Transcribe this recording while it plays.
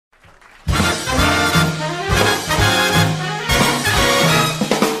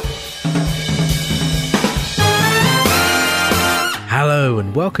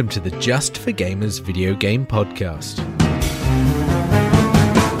and welcome to the Just for Gamers video game podcast.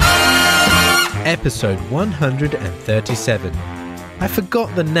 Episode 137. I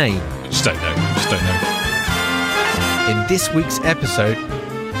forgot the name. Just don't know. In this week's episode,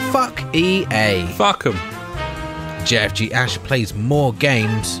 fuck EA. Fuck 'em. JfG Ash plays more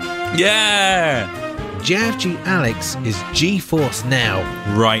games. Yeah! JfG Alex is GeForce Now.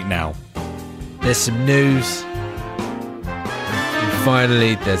 Right now. There's some news. And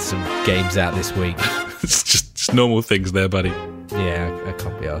finally, there's some games out this week. It's just normal things there, buddy. Yeah, I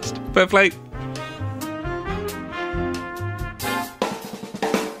can't be asked. Fair play.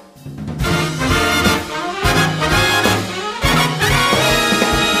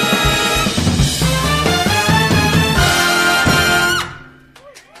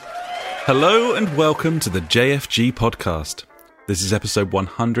 Hello and welcome to the JfG podcast. This is episode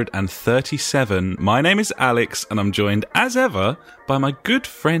 137. My name is Alex and I'm joined as ever by my good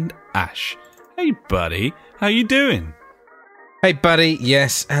friend Ash. Hey buddy, how you doing? Hey buddy,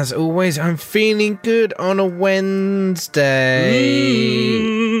 yes, as always, I'm feeling good on a Wednesday.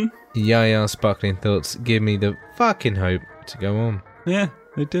 Yeah, sparkling thoughts give me the fucking hope to go on. Yeah,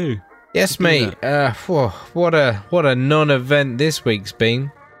 they do. Yes, mate. What a non-event this week's been.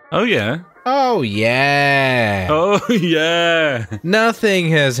 Oh yeah. Oh yeah. Oh yeah. Nothing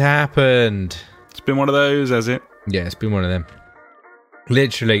has happened. It's been one of those, has it? Yeah, it's been one of them.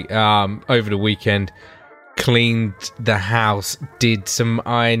 Literally, over the weekend, cleaned the house, did some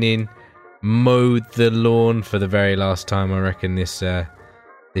ironing, mowed the lawn for the very last time, I reckon, this year,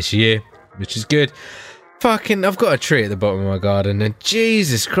 which is good. Fucking, I've got a tree at the bottom of my garden, and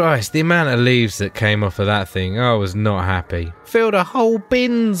Jesus Christ, the amount of leaves that came off of that thing, I was not happy. Filled a whole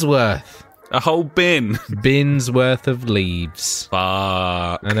bin's worth. A whole bin. Bin's worth of leaves.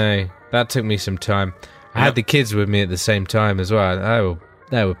 Fuck. I know, that took me some time. I had the kids with me at the same time as well.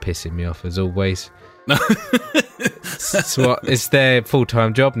 They were pissing me off as always. It's their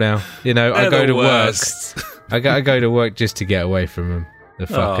full-time job now. You know, I go to work. I go to work just to get away from them. The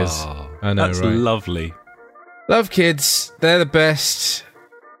fuckers. Oh, I know, that's right? lovely. Love kids. They're the best.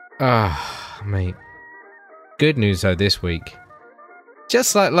 Mate. Good news though this week.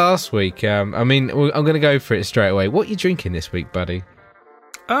 Just like last week. I'm going to go for it straight away. What are you drinking this week, buddy?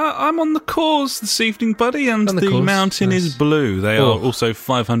 I'm on the cause this evening, buddy, and the course. mountain Nice. is blue. They are also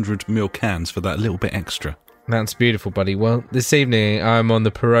 500ml cans for that little bit extra. That's beautiful, buddy. Well, this evening I'm on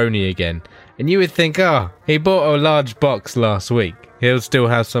the Peroni again. And you would think, he bought a large box last week. He'll still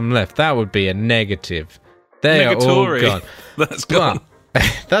have some left. That would be a negative. They are all gone. That's gone.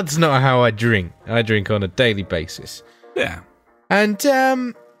 But that's not how I drink. I drink on a daily basis. Yeah. And,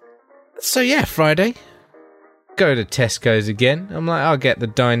 Friday. Go to Tesco's again. I'm like, I'll get the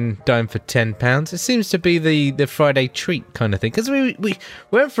dine for £10. It seems to be the Friday treat kind of thing. Because we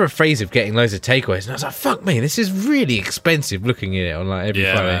went for a phase of getting loads of takeaways. And I was like, fuck me, this is really expensive looking at it on like every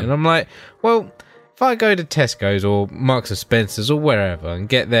Friday. Man. And I'm like, well, if I go to Tesco's or Marks and Spencer's or wherever and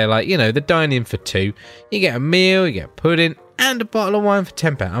get there, like, you know, the dine-in for £2, you get a meal, you get pudding, and a bottle of wine for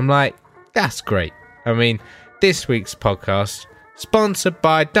 £10. I'm like, that's great. I mean, this week's podcast, sponsored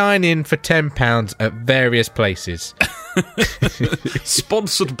by dine-in for £10 at various places.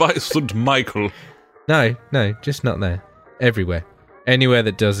 Sponsored by St. Michael. No, just not there. Everywhere. Anywhere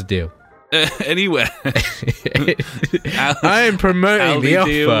that does a deal. Anywhere. I am promoting the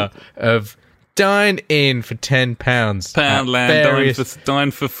deal. offer of dine in for £10. Poundland,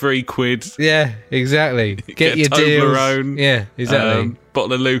 dine for £3. Yeah, exactly. Get your Toblerone. deals. Yeah, exactly.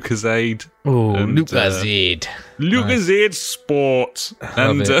 Bottle of Lucozade. Oh, Lucozade. Lucozade Sport.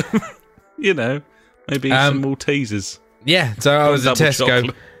 And, you know, maybe some Maltesers. Yeah, so I was at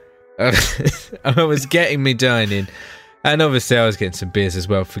Tesco. I was getting me dining. And obviously I was getting some beers as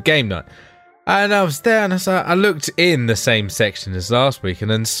well for game night. And I was there and I looked in the same section as last week and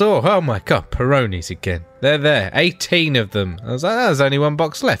then saw, oh my God, Peronis again. They're there. 18 of them. I was like, there's only one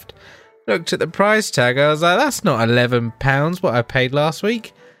box left. Looked at the price tag. I was like, that's not £11 what I paid last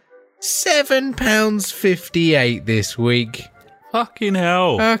week. £7.58 this week. Fucking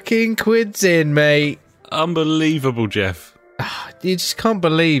hell. Fucking quids in, mate. Unbelievable, Jeff. You just can't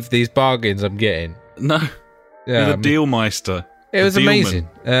believe these bargains I'm getting. No. Yeah, You're the Dealmeister. It was amazing.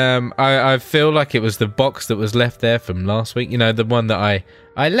 I feel like it was the box that was left there from last week. You know, the one that I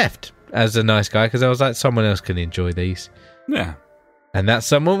left as a nice guy because I was like, someone else can enjoy these. Yeah. And that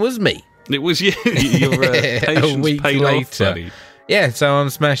someone was me. It was you. Your patience a week paid later. off, buddy. Yeah, so I'm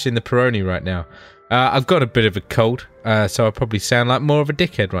smashing the Peroni right now. I've got a bit of a cold, so I'll probably sound like more of a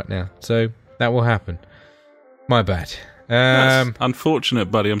dickhead right now. So that will happen. My bad. That's unfortunate,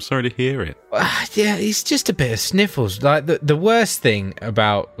 buddy. I'm sorry to hear it. Yeah, it's just a bit of sniffles. Like the worst thing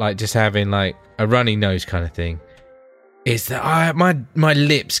about like just having like a runny nose kind of thing is that my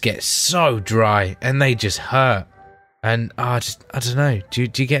lips get so dry and they just hurt. And I don't know. Do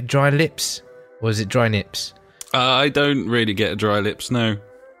you get dry lips or is it dry nips? I don't really get dry lips. No.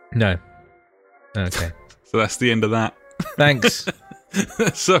 Okay. So that's the end of that. Thanks.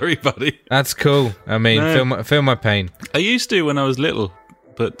 Sorry, buddy. That's cool. I mean, feel my pain. I used to when I was little,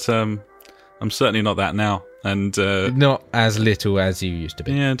 but I'm certainly not that now. And not as little as you used to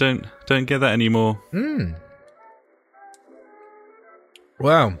be. Yeah, don't get that anymore.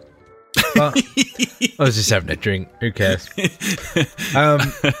 Wow. But I was just having a drink. Who cares?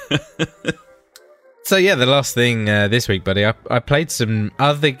 So yeah, the last thing this week, buddy, I played some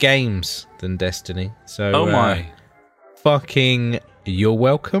other games than Destiny. So oh my, fucking, you're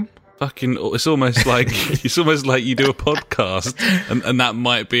welcome. Fucking, it's almost like you do a podcast, and that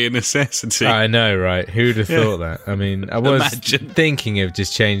might be a necessity. I know, right? Who'd have thought that? I mean, I was thinking of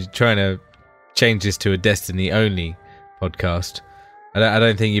just trying to change this to a Destiny only podcast. I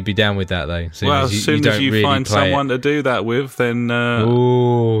don't think you'd be down with that, though. Well, as soon as you find someone to do that with, then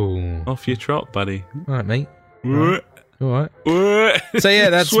off you trot, buddy. All right, mate. All right. So yeah,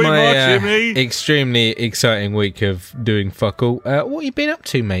 that's my extremely exciting week of doing fuck all. What you been up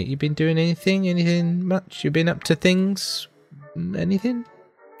to, mate? You been doing anything? Anything much? You been up to things? Anything?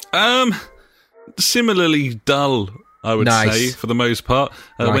 Similarly dull, I would say, for the most part.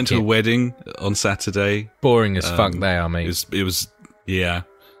 I went to a wedding on Saturday. Boring as fuck they are, mate. It was yeah.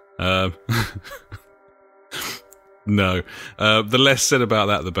 No. The less said about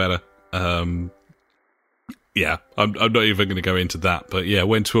that, the better. Yeah, I'm not even going to go into that. But yeah,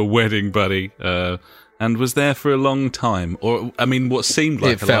 went to a wedding, buddy, and was there for a long time. Or, I mean, what seemed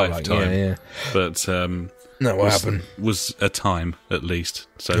like a lifetime. Yeah. But no, what happened? Was a time, at least.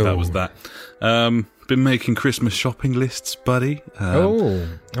 So that was that. Been making Christmas shopping lists, buddy. Yeah,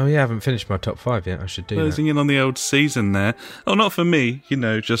 I haven't finished my top 5 yet. I should do that. Closing in on the old season there. Oh, not for me,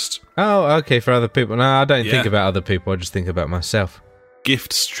 just... Oh, okay, for other people. No, I don't think about other people. I just think about myself.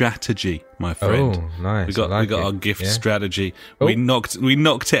 Gift strategy, my friend. Oh, nice. We got our gift strategy. We knocked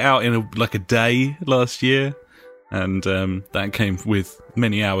it out in a day last year, and that came with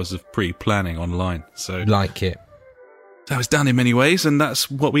many hours of pre-planning online. So like it. That was done in many ways, and that's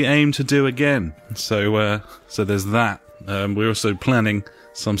what we aim to do again. So there's that. We're also planning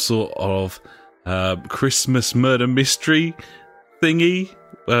some sort of Christmas murder mystery thingy.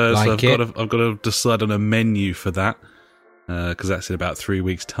 So I've got to decide on a menu for that, because that's in about 3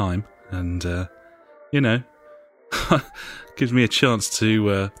 weeks' time, and gives me a chance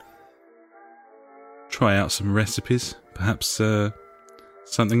to try out some recipes. Perhaps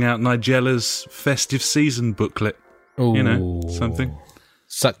something out Nigella's festive season booklet. Ooh, something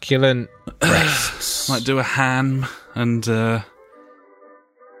succulent breasts. Might do a ham and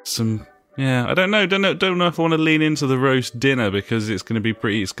some. Yeah, I don't know if I want to lean into the roast dinner, because it's going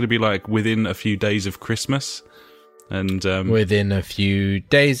to be like within a few days of Christmas, and within a few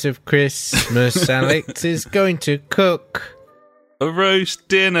days of Christmas, Alex is going to cook a roast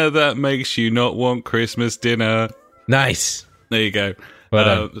dinner that makes you not want Christmas dinner. Nice. There you go.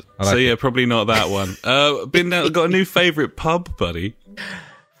 Well done. So yeah, probably not that one. Got a new favourite pub, buddy.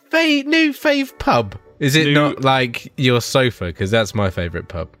 New fave pub? Is it not like your sofa? Because that's my favourite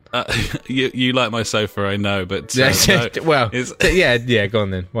pub. You like my sofa, I know, but no, well, yeah. Go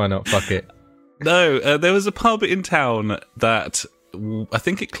on then. Why not? Fuck it. No, there was a pub in town that I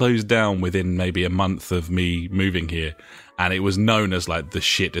think it closed down within maybe a month of me moving here, and it was known as like the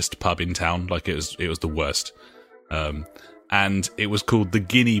shittest pub in town. Like it was the worst. And it was called the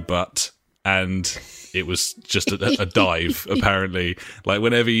Guinea Butt, and it was just a dive, apparently. Like,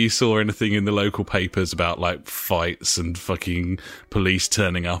 whenever you saw anything in the local papers about, like, fights and fucking police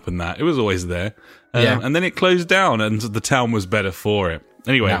turning up and that, it was always there. And then it closed down, and the town was better for it.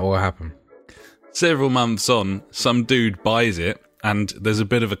 Anyway. That will happen. Several months on, some dude buys it, and there's a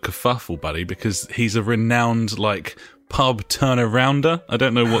bit of a kerfuffle, buddy, because he's a renowned, like, pub turnarounder. I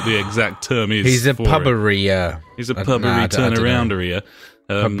don't know what the exact term is. He's a pubbery. He's a pubbery turnarounder.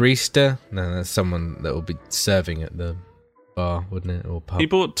 Pubrista? No, that's someone that will be serving at the bar, wouldn't it? Or pub. He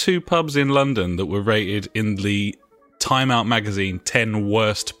bought 2 pubs in London that were rated in the Time Out magazine 10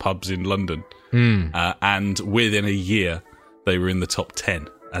 worst pubs in London. And within a year, they were in the top 10.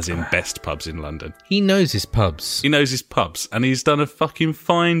 As in best pubs in London. He knows his pubs. And he's done a fucking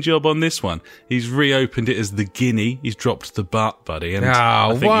fine job on this one. He's reopened it as the Guinea. He's dropped the butt, buddy. And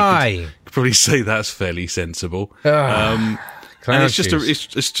why? You could probably say that's fairly sensible. And it's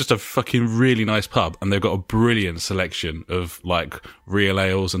just a fucking really nice pub, and they've got a brilliant selection of like real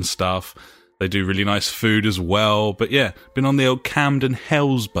ales and stuff. They do really nice food as well. But yeah, been on the old Camden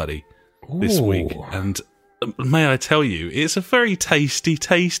Hells, buddy, this week, and may I tell you, it's a very tasty,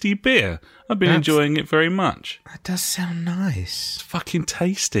 tasty beer. I've been enjoying it very much. That does sound nice. It's fucking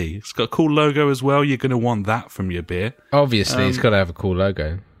tasty. It's got a cool logo as well. You're going to want that from your beer. Obviously, it's got to have a cool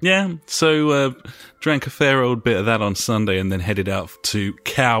logo. Yeah, so drank a fair old bit of that on Sunday and then headed out to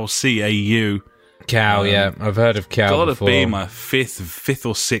Cow, C-A-U. Cow, yeah. I've heard of Cow before. Gotta be my fifth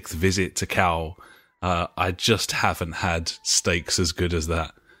or sixth visit to Cow. I just haven't had steaks as good as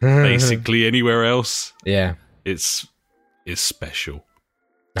that. Basically anywhere else, it's special.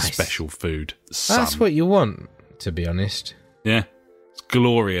 Nice. Special food. That's what you want, to be honest. Yeah, it's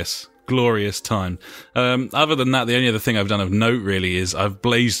glorious time. Other than that, the only other thing I've done of note really is I've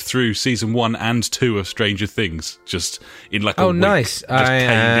blazed through season 1 and 2 of Stranger Things just in like a week. Nice. I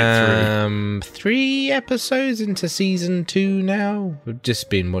am 3 episodes into season 2 now. I've just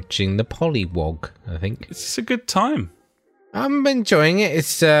been watching the Pollywog, I think. It's a good time. I'm enjoying it.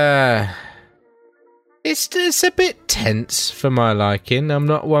 It's a bit tense for my liking. I'm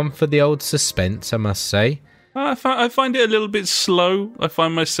not one for the old suspense, I must say. I find it a little bit slow. I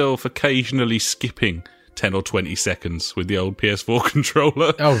find myself occasionally skipping 10 or 20 seconds with the old PS4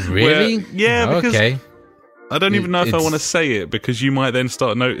 controller. Oh, really? Because I don't even know if I want to say it, because you might then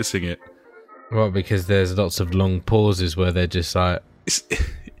start noticing it. Well, because there's lots of long pauses where they're just like...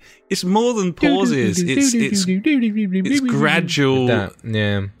 It's more than pauses. It's gradual.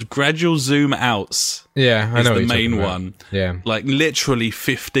 Gradual zoom outs. Yeah, I know. Is the main one. Yeah, like literally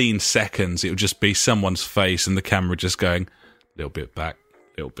 15 seconds. It would just be someone's face and the camera just going a little bit back,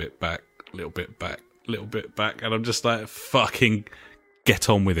 little bit back, little bit back, little bit back, and I'm just like, fucking get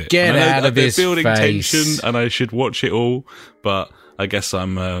on with it. Get out of his face. They're building tension, and I should watch it all. But I guess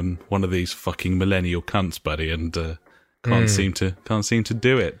I'm one of these fucking millennial cunts, buddy, and. Can't seem to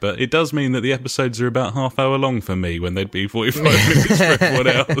do it, but it does mean that the episodes are about half hour long for me when they'd be 45 minutes for everyone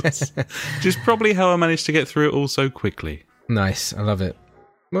else. Which is probably how I managed to get through it all so quickly. Nice, I love it.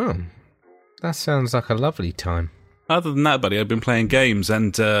 Well, that sounds like a lovely time. Other than that, buddy, I've been playing games,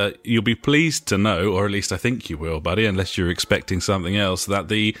 and you'll be pleased to know, or at least I think you will, buddy, unless you're expecting something else, that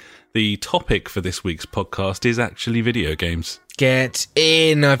the topic for this week's podcast is actually video games. Get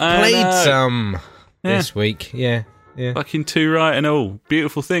in! I've played some this week, yeah. Fucking 2 right and all.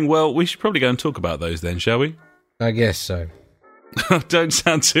 Beautiful thing. Well, we should probably go and talk about those then, shall we? I guess so. Don't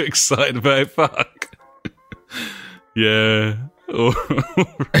sound too excited about it, fuck. Yeah. All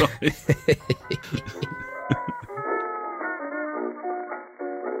right.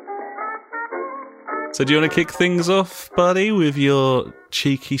 So do you want to kick things off, buddy, with your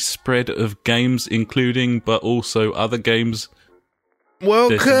cheeky spread of games, including but also other games?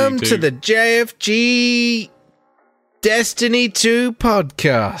 Welcome to the JfG Destiny 2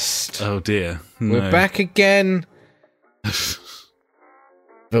 podcast. Oh dear. No. We're back again.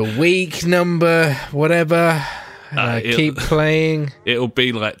 The week number, whatever. Keep playing. It'll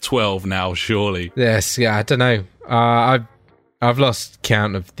be like 12 now, surely. Yes, yeah, I don't know. I've lost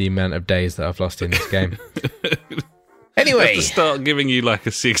count of the amount of days that I've lost in this game. Anyway. I have to start giving you like a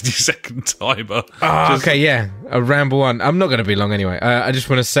 60-second timer. Oh, okay, yeah. A ramble on. I'm not going to be long anyway. I just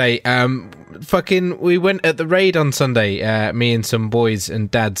want to say, we went at the raid on Sunday, me and some boys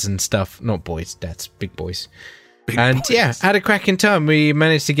and dads and stuff. Not boys, dads, big boys. Yeah, had a cracking time. We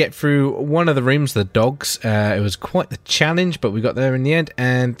managed to get through one of the rooms, the dogs. It was quite the challenge, but we got there in the end.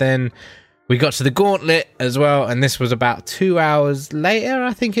 And then we got to the gauntlet as well, and this was about 2 hours later,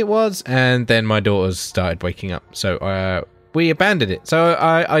 I think it was. And then my daughters started waking up, so we abandoned it. So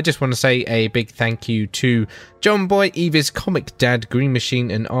I just want to say a big thank you to John Boy, Eva's Comic Dad, Green Machine,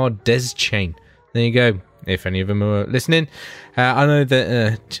 and our Des Chain. There you go, if any of them are listening. I know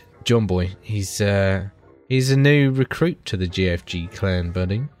that John Boy, he's a new recruit to the JfG clan,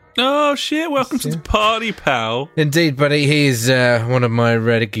 buddy. Oh shit, welcome to the party, pal. Indeed, buddy. He's one of my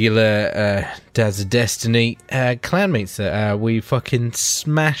regular Dads of Destiny clanmates that we fucking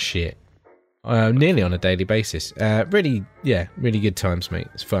smash it nearly on a daily basis. Really good times, mate.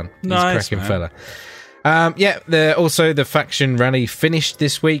 It's fun. Nice, he's a cracking fella. Also the faction rally finished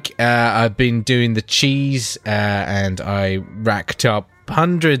this week. I've been doing the cheese and I racked up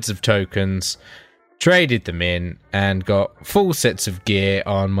hundreds of tokens, traded them in, and got full sets of gear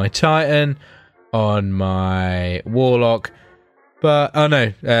on my Titan, on my Warlock, but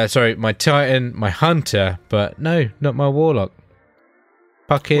my Titan, my Hunter, but no, not my Warlock.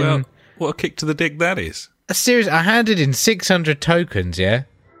 Fucking, well, what a kick to the dick that is. Seriously, I handed in 600 tokens, yeah?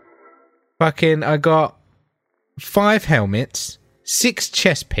 Fucking, I got 5 helmets, 6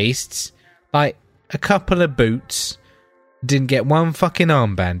 chest pieces, like a couple of boots. Didn't get one fucking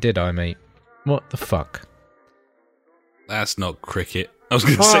armband, did I, mate? What the fuck? That's not cricket. I was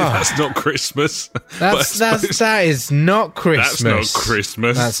going to say that's not Christmas. That is not Christmas. That's not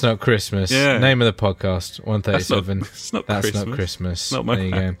Christmas. That's not Christmas. Yeah. Name of the podcast, 137. That's not Christmas. Not my there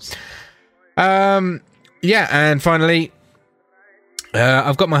you plans. go. Yeah, and finally,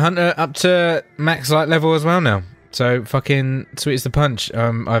 I've got my hunter up to max light level as well now. So fucking sweet as the punch.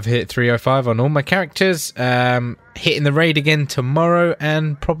 I've hit 305 on all my characters. Hitting the raid again tomorrow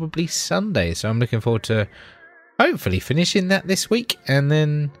and probably Sunday. So I'm looking forward to hopefully finishing that this week. And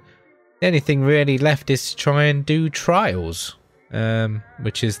then the only thing really left is to try and do trials,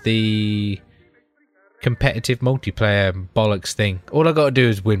 which is the competitive multiplayer bollocks thing. All I got to do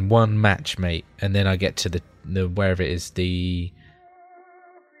is win one match, mate, and then I get to the wherever it is, the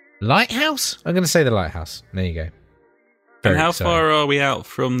lighthouse. I'm going to say the lighthouse. There you go. And how far are we out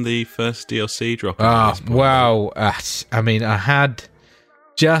from the first DLC dropping? Well, I mean, I had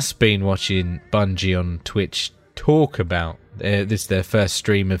just been watching Bungie on Twitch talk about this is their first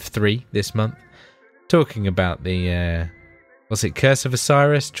stream of 3 this month, talking about the what's it, Curse of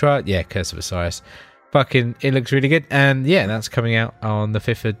Osiris trial? Yeah, Curse of Osiris. Fucking, it looks really good, and yeah, that's coming out on the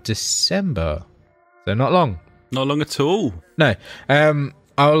 5th of December, so not long. Not long at all. No.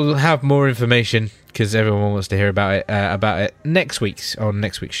 I'll have more information because everyone wants to hear about it next week's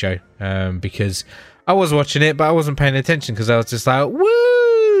show. Because I was watching it, but I wasn't paying attention because I was just like,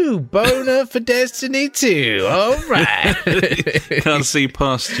 "Woo, boner for Destiny 2! All right." Can't see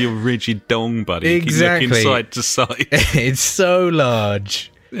past your rigid dong, buddy. Exactly. Keep looking side to side. It's so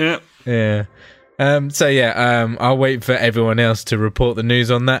large. Yeah. Yeah. I'll wait for everyone else to report the news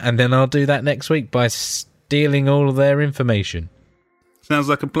on that, and then I'll do that next week by stealing all of their information. Sounds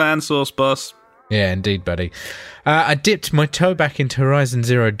like a plan, Sauce Boss. Yeah, indeed, buddy. I dipped my toe back into Horizon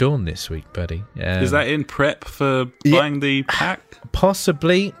Zero Dawn this week, buddy. Is that in prep for buying the pack?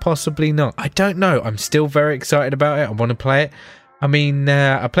 Possibly not. I don't know. I'm still very excited about it. I want to play it. I mean,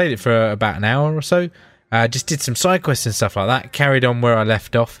 I played it for about an hour or so. Just did some side quests and stuff like that. Carried on where I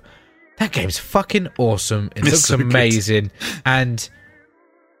left off. That game's fucking awesome. It looks so amazing. Good. And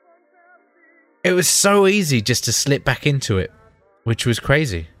it was so easy just to slip back into it, which was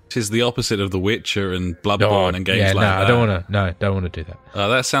crazy. It is the opposite of The Witcher and Bloodborne and games like that. I don't want to do that.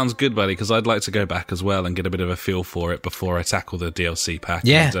 That sounds good, buddy, because I'd like to go back as well and get a bit of a feel for it before I tackle the DLC pack.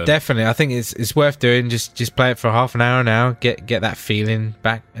 Yeah, definitely. I think it's worth doing. Just play it for half an hour now, get that feeling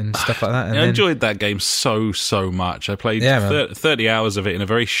back and stuff like that. And I enjoyed that game so much. I played 30 hours of it in a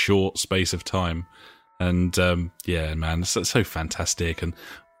very short space of time. And man, it's so fantastic. And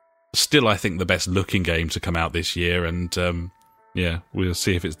still, I think the best looking game to come out this year. And yeah, we'll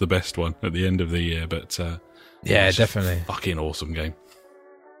see if it's the best one at the end of the year, but yeah, definitely. Fucking awesome game.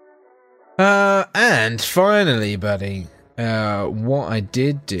 And finally, buddy, what I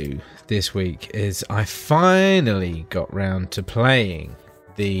did do this week is I finally got round to playing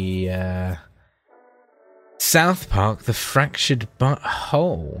the South Park: The Fractured But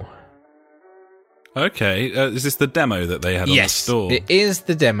Whole. Okay, is this the demo that they had on the store? It is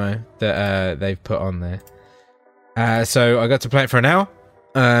the demo that they've put on there. So I got to play it for an hour,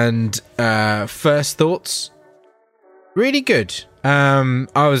 and first thoughts, really good. I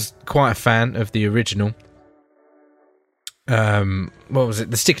was quite a fan of the original. What was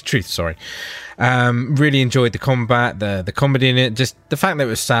it? The Stick of Truth, sorry. Really enjoyed the combat, the comedy in it, just the fact that it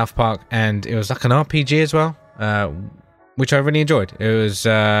was South Park, and it was like an RPG as well, which I really enjoyed.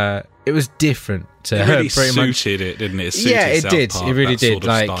 It was different to it her, really pretty much. Suited it, didn't it? It did. Park, it really did.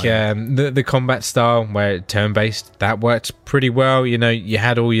 Sort of like the combat style, where it turn-based, that worked pretty well. You know, you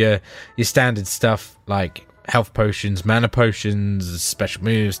had all your standard stuff like health potions, mana potions, special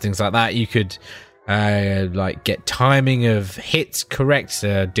moves, things like that. You could like get timing of hits correct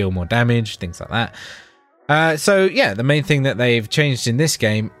to deal more damage, things like that. So yeah, the main thing that they've changed in this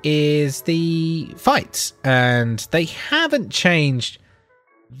game is the fights, and they haven't changed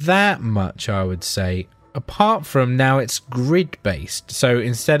that much, I would say, apart from now it's grid based. So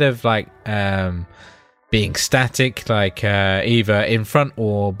instead of like being static, like either in front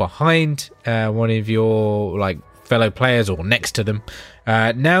or behind one of your like fellow players or next to them,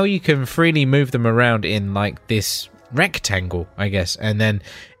 now you can freely move them around in like this rectangle, I guess, and then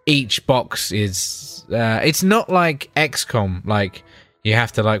each box is it's not like XCOM, like You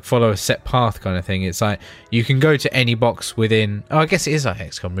have to like follow a set path kind of thing. It's like you can go to any box within. Oh, I guess it is like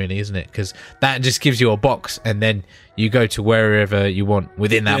XCOM, really, isn't it? Because that just gives you a box, and then you go to wherever you want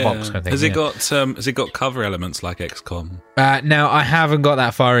within that box kind of thing. Has it got cover elements like XCOM? Now I haven't got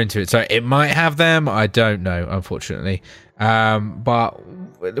that far into it, so it might have them. I don't know, unfortunately. But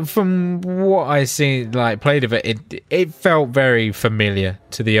from what I see, like played of it felt very familiar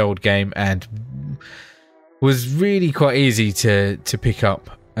to the old game and was really quite easy to pick up.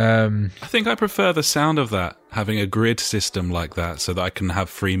 I think I prefer the sound of that, having a grid system like that, so that I can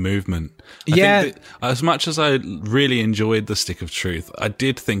have free movement. I think that as much as I really enjoyed the Stick of Truth, I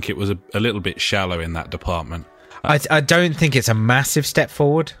did think it was a little bit shallow in that department. I don't think it's a massive step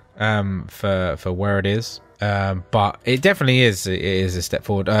forward for where it is, but it definitely is. It is a step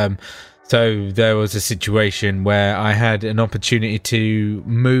forward. So there was a situation where I had an opportunity to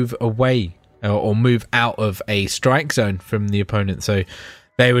move away or move out of a strike zone from the opponent. So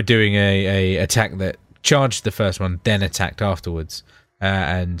they were doing a attack that charged the first one, then attacked afterwards,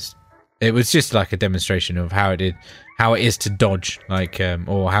 and it was just like a demonstration of how it is to dodge, like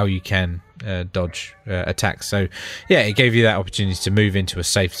or how you can dodge attacks. So yeah, it gave you that opportunity to move into a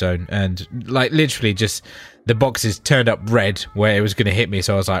safe zone, and like literally just the boxes turned up red where it was going to hit me.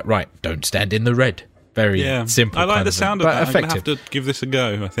 So I was like, right, don't stand in the red. Very simple. I like the sound of that. Effective. I'm going to have to give this a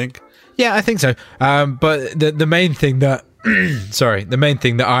go, I think. Yeah, I think so. But the main thing that the main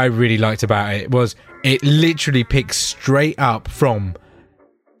thing that I really liked about it was it literally picks straight up from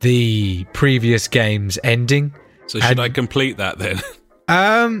the previous game's ending. So should I complete that then?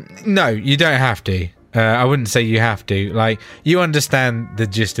 No, you don't have to. I wouldn't say you have to. Like, you understand the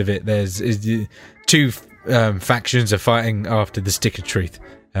gist of it. There's two factions are fighting after the Stick of Truth.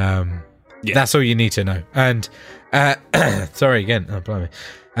 That's all you need to know. And sorry again. Oh, blimey.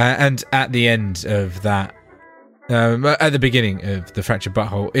 And at the end of that, at the beginning of the Fractured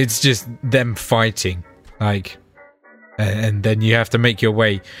Butthole, it's just them fighting, like, and then you have to make your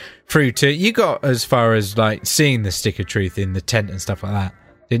way through to. You got as far as like seeing the Stick of Truth in the tent and stuff like that,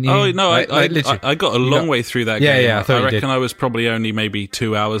 didn't you? Oh no, I got a long way through that game. Yeah, I reckon I was probably only maybe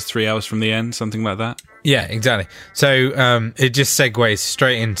 2 hours, 3 hours from the end, something like that. Yeah, exactly. So it just segues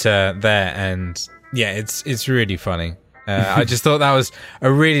straight into there, and yeah, it's really funny. I just thought that was a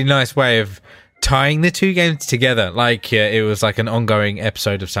really nice way of tying the two games together. Like it was like an ongoing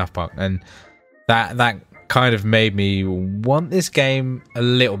episode of South Park, and that kind of made me want this game a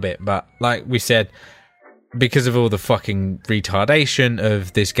little bit. But like we said, because of all the fucking retardation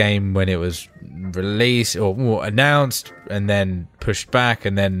of this game when it was released or announced and then pushed back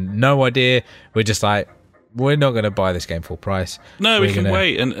and then no idea, we're just like, we're not going to buy this game full price. No, we can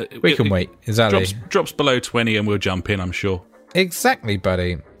wait. And we can wait. Exactly. Drops below 20 and we'll jump in, I'm sure. Exactly,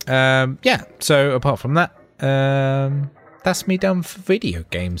 buddy. Yeah, so apart from that, that's me done for video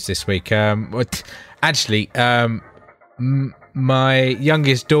games this week. Actually, my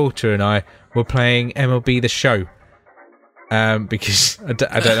youngest daughter and I were playing MLB The Show because, I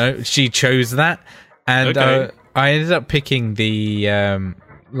don't know, she chose that. And okay. I ended up picking the...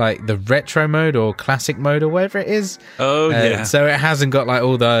 like the retro mode or classic mode or whatever it is. Oh yeah. So it hasn't got like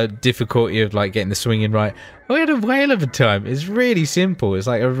all the difficulty of like getting the swinging right. We had a whale of a time. It's really simple. It's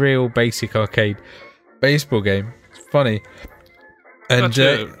like a real basic arcade baseball game. It's funny. And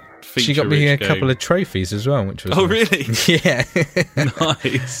she got me a couple of trophies as well, which was nice. Really? Yeah.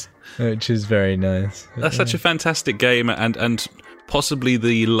 Nice. Which is very nice. That's such a fantastic game, and possibly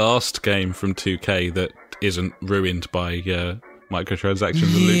the last game from 2K that isn't ruined by microtransactions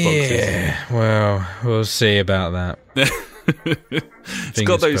and loot boxes. Yeah, well, we'll see about that. It's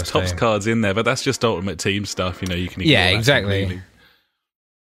got those tops cards in there, but that's just Ultimate Team stuff, you know, you can ignore that exactly.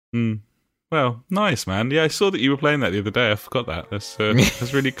 Well, nice, man. Yeah, I saw that you were playing that the other day. I forgot that.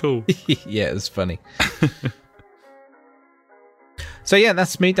 That's really cool. Yeah, it was funny. So yeah,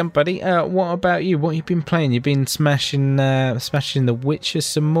 that's me done, buddy. What about you? What have you been playing? You've been smashing The Witcher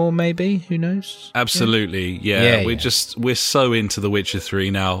some more, maybe? Who knows? Absolutely, yeah. We're so into The Witcher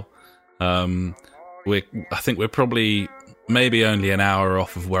 3 now. I think we're probably maybe only an hour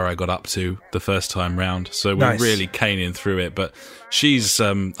off of where I got up to the first time round, so we're really caning through it. But she's,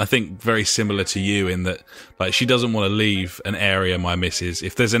 I think, very similar to you in that, like, she doesn't want to leave an area, my missus.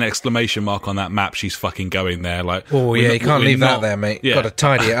 If there's an exclamation mark on that map, she's fucking going there. Like, oh yeah, you can't leave that there, mate. Yeah. Got to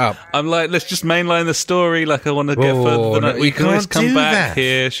tidy it up. I'm like, let's just mainline the story. Like, I want to get further than that. We can always come back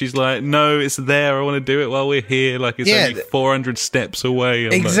here. She's like, no, it's there. I want to do it while we're here. Like, it's only 400 steps away.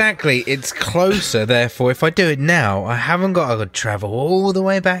 I'm exactly. Like, it's closer. Therefore, if I do it now, I haven't got got to travel all the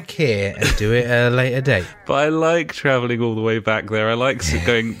way back here and do it at a later date. But I like travelling all the way back there. I like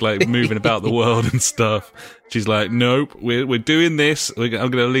going, like, moving about the world and stuff. She's like, nope, we're doing this. I'm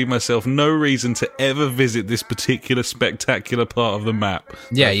going to leave myself no reason to ever visit this particular spectacular part of the map.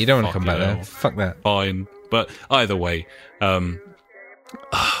 Yeah, Like, you don't want to come back hell. there. Fuck that. Fine. But either way,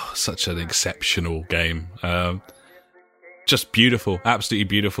 such an exceptional game. Just beautiful, absolutely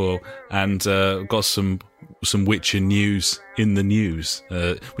beautiful, and got some Witcher news in the news,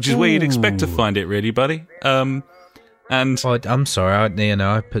 which is where you'd expect to find it, really, buddy. And I'm sorry,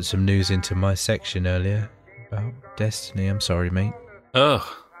 I put some news into my section earlier about Destiny. I'm sorry, mate.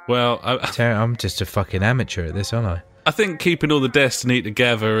 oh, well, I'm just a fucking amateur at this, aren't I? I think keeping all the Destiny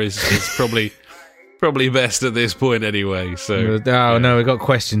together is probably best at this point, anyway. So, no, we've got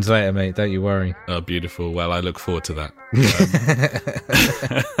questions later, mate. Don't you worry. Oh, beautiful. Well, I look forward to that.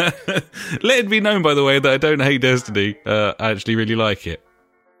 Let it be known, by the way, that I don't hate Destiny. I actually really like it.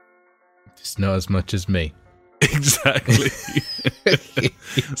 Just not as much as me. Exactly.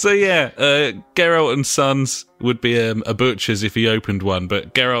 So yeah, Geralt and Sons would be a butcher's if he opened one,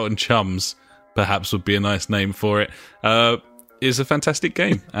 but Geralt and Chums perhaps would be a nice name for it. Is a fantastic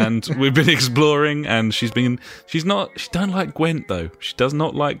game, and we've been exploring, and she don't like Gwent though. She does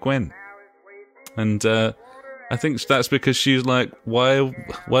not like Gwent, and I think that's because she's like, why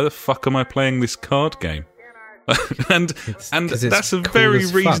the fuck am I playing this card game? and that's a very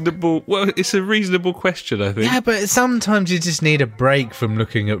reasonable. Well, it's a reasonable question, I think. Yeah, but sometimes you just need a break from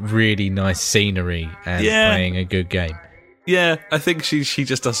looking at really nice scenery and playing a good game. Yeah, I think she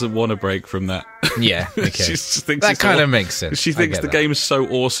just doesn't want a break from that. Yeah, okay. She just thinks that kind of makes sense. She thinks the game is so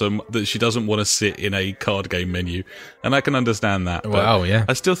awesome that she doesn't want to sit in a card game menu, and I can understand that. Well, yeah.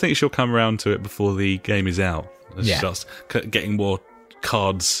 I still think she'll come around to it before the game is out. She starts getting more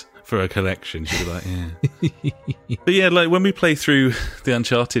cards for her collection. She'll be like, yeah. But yeah, like when we play through the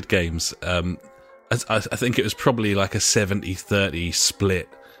Uncharted games, I think it was probably like a 70-30 split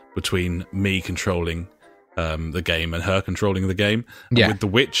between me controlling the game and her controlling the game. And with The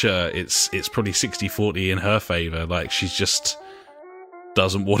Witcher, it's probably 60-40 in her favour. Like, she just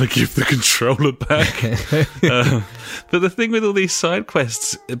doesn't want to give the controller back. But the thing with all these side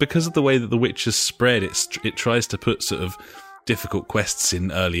quests, because of the way that The Witcher's spread, it tries to put sort of difficult quests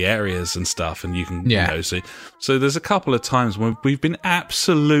in early areas and stuff, and you can, so there's a couple of times when we've been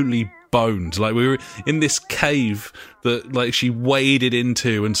absolutely boned. Like, we were in this cave that, like, she waded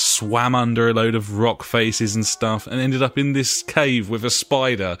into and swam under a load of rock faces and stuff, and ended up in this cave with a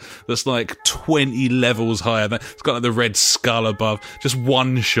spider that's like 20 levels higher. It's got like the red skull above. Just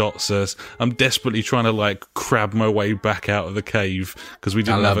one shots us. I'm desperately trying to like crab my way back out of the cave because we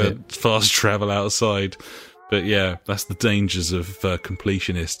didn't have a fast travel outside. But yeah, that's the dangers of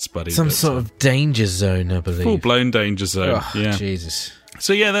completionists, buddy. Some sort of danger zone, I believe. Full-blown danger zone. Oh, yeah. Jesus.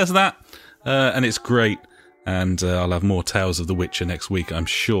 So yeah, there's that. And it's great. And I'll have more Tales of the Witcher next week, I'm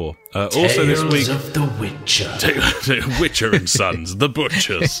sure. Also this week... Tales of the Witcher. Witcher and Sons, the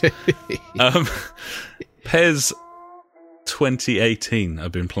Butchers. PES 2018,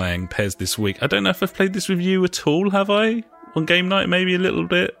 I've been playing PES this week. I don't know if I've played this with you at all, have I? On game night, maybe a little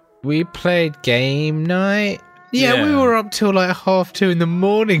bit? We played game night. Yeah, we were up till like 2:30 in the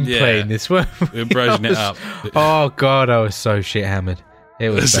morning playing this. We were broaching it up. Oh, God, I was so shit hammered.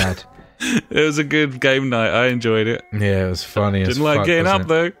 It was bad. It was a good game night. I enjoyed it. Yeah, it was funny. Didn't like getting up,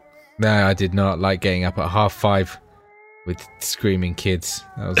 though. No, I did not like getting up at 5:30 with screaming kids.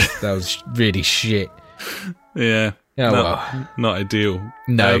 That was really shit. Yeah. Not ideal.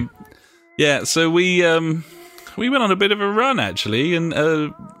 No. Yeah, so we went on a bit of a run, actually,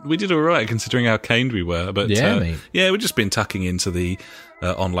 and we did all right considering how caned we were. But mate. Yeah, we've just been tucking into the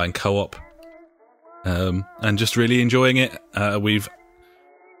online co-op and just really enjoying it.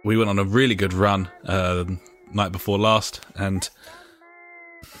 We went on a really good run night before last, and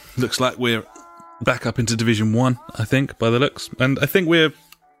looks like we're back up into Division 1, I think, by the looks. And I think we're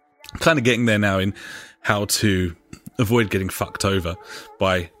kind of getting there now in how to avoid getting fucked over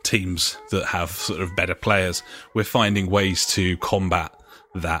by teams that have sort of better players. We're finding ways to combat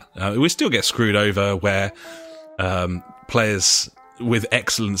that. We still get screwed over where players with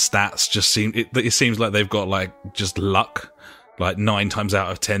excellent stats just it seems like they've got like just luck. Like 9 times out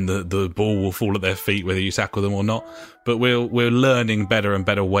of 10, the ball will fall at their feet whether you tackle them or not. But we're learning better and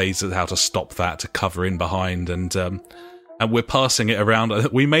better ways of how to stop that, to cover in behind, and we're passing it around.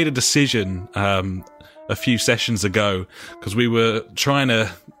 We made a decision a few sessions ago because we were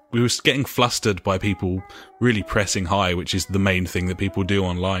getting flustered by people really pressing high, which is the main thing that people do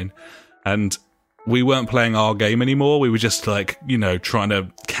online. And we weren't playing our game anymore. We were just like, trying to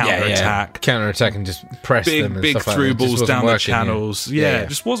counterattack. Counterattack and just press them and big stuff through like that. balls down the working, channels. Yeah, it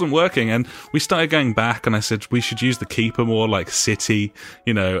just wasn't working. And we started going back, and I said we should use the keeper more like City,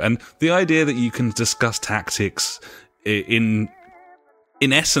 and the idea that you can discuss tactics in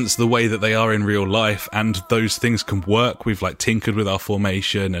essence the way that they are in real life, and those things can work. We've like tinkered with our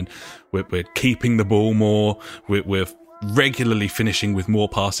formation, and we're keeping the ball more. We're regularly finishing with more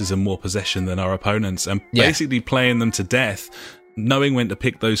passes and more possession than our opponents, and basically playing them to death, knowing when to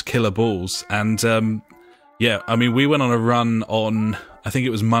pick those killer balls. And we went on a run on, I think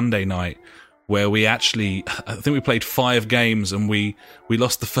it was Monday night, where I think we played 5 games, and we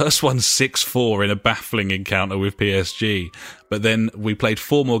lost the first one 6-4 in a baffling encounter with PSG. But then we played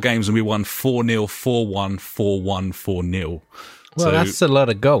 4 more games, and we won 4-0, 4-1, 4-1, 4-0. Well, so that's a lot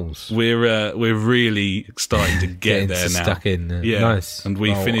of goals. We're really starting to get there now. Stuck in. Nice. And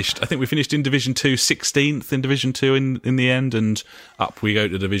we finished. I think we finished in Division 2, 16th in Division 2 in the end, and up we go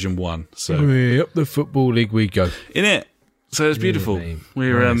to Division 1. So up the Football League we go. In it. So it's beautiful. Yeah,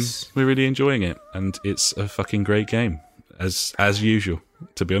 we're really enjoying it, and it's a fucking great game as usual.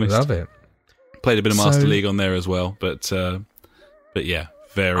 To be honest, love it. Played a bit of Master League on there as well, but yeah,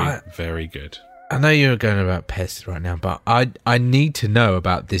 very good. I know you're going about PES right now, but I need to know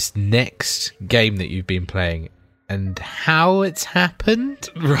about this next game that you've been playing and how it's happened.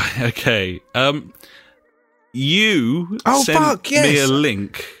 Right, okay. You sent me a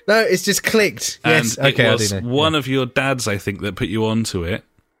link. No, it's just clicked. Yes, okay. It was one of your dads, I think, that put you onto it.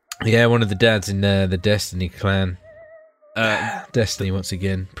 Yeah, one of the dads in the Destiny clan. Destiny, once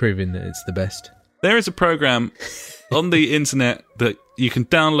again, proving that it's the best. There is a program on the internet that you can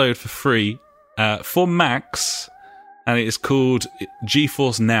download for free for Macs, and it is called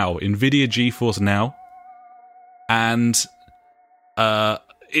GeForce Now, NVIDIA GeForce Now, and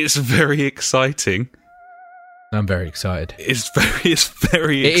it's very exciting. I'm very excited. It's very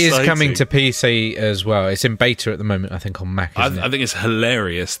exciting. It is coming to PC as well. It's in beta at the moment, I think, on Mac, isn't it? I think it's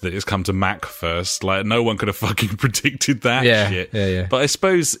hilarious that it's come to Mac first. Like, no one could have fucking predicted that shit. Yeah. But I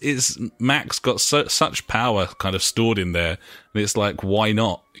suppose Mac's got such power kind of stored in there, and it's like, why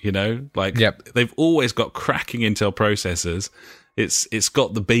not? Like, they've always got cracking Intel processors. It's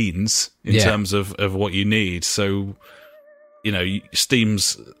got the beans in terms of what you need. So,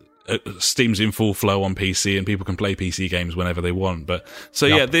 Steam's in full flow on PC, and people can play PC games whenever they want. But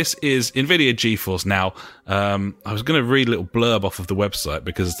this is NVIDIA GeForce Now. I was going to read a little blurb off of the website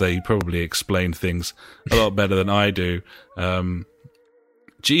because they probably explain things a lot better than I do.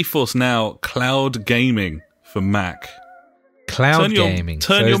 GeForce Now cloud gaming for Mac. Gaming.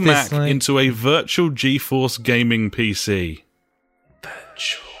 Turn your Mac into a virtual GeForce gaming PC.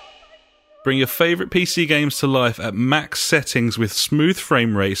 Virtual. Bring your favourite PC games to life at max settings with smooth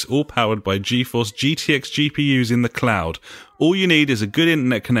frame rates, all powered by GeForce GTX GPUs in the cloud. All you need is a good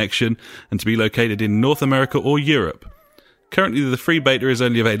internet connection and to be located in North America or Europe. Currently, the free beta is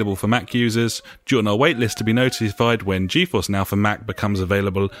only available for Mac users. Join our waitlist to be notified when GeForce Now for Mac becomes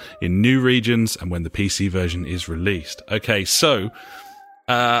available in new regions and when the PC version is released. Okay, so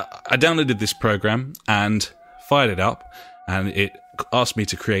I downloaded this program and fired it up, and it asked me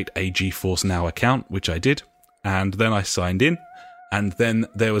to create a GeForce Now account, which I did, and then I signed in, and then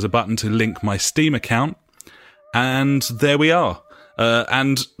there was a button to link my Steam account, and there we are.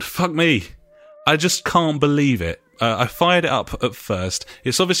 And fuck me, I just can't believe it. I fired it up at first.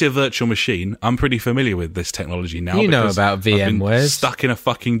 It's obviously a virtual machine. I'm pretty familiar with this technology now. You know about VMwares. I've been stuck in a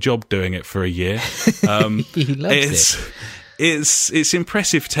fucking job doing it for a year. He loves it. It's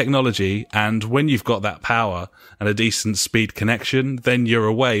impressive technology, and when you've got that power and a decent speed connection, then you're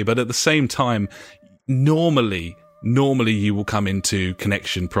away. But at the same time, normally you will come into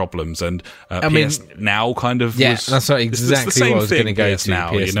connection problems, and PS Now kind of that's exactly what I was going to go to.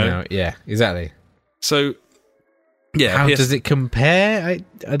 Now, PS Now, yeah, exactly. So. Yeah, how does it compare?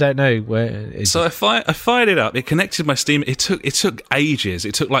 I don't know. So I fired it up. It connected my Steam. It took ages.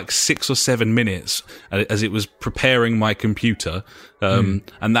 It took like 6 or 7 minutes as it was preparing my computer. And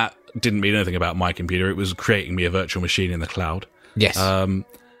that didn't mean anything about my computer. It was creating me a virtual machine in the cloud. Yes.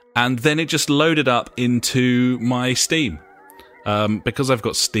 And then it just loaded up into my Steam. Because I've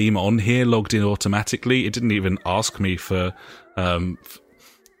got Steam on here logged in automatically, it didn't even ask me for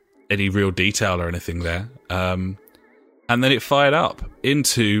any real detail or anything there. And then it fired up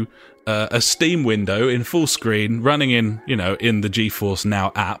into a Steam window in full screen, running in the GeForce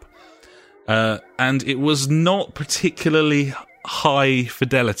Now app. And it was not particularly high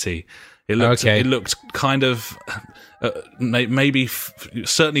fidelity. It looked kind of maybe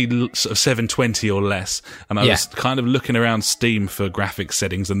certainly sort of 720 or less, and I was kind of looking around Steam for graphics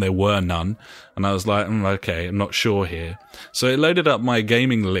settings, and there were none, and I was like, okay, I'm not sure here. So it loaded up my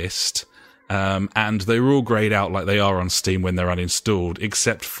gaming list, and they were all grayed out like they are on Steam when they're uninstalled,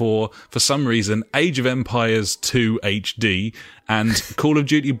 except for some reason, Age of Empires 2 HD and Call of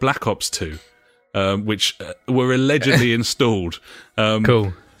Duty Black Ops 2, which were allegedly installed.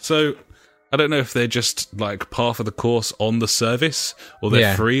 Cool. So I don't know if they're just like par for the course on the service, or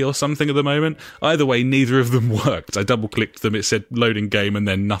they're free or something at the moment. Either way, neither of them worked. I double-clicked them, it said loading game, and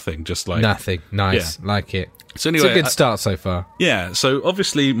then nothing, just like... Nothing. Nice. Yeah. Like it. So anyway, it's a good start so far. Yeah, so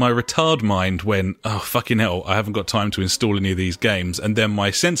obviously my retard mind went, oh, fucking hell, I haven't got time to install any of these games. And then my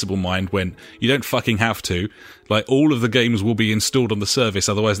sensible mind went, you don't fucking have to. Like, all of the games will be installed on the service,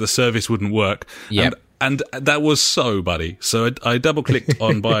 otherwise the service wouldn't work. Yep. And that was so, buddy. So I double-clicked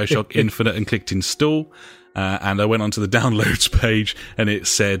on Bioshock Infinite and clicked install. And I went onto the downloads page, and it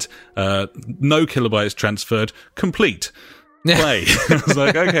said, no kilobytes transferred, complete. Play. I was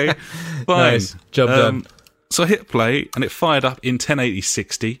like, okay, fine. Nice. Job done. So I hit play, and it fired up in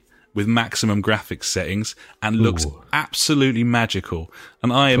 1080-60 with maximum graphics settings, and looks absolutely magical.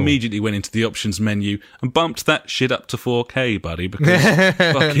 And I immediately went into the options menu and bumped that shit up to 4K, buddy, because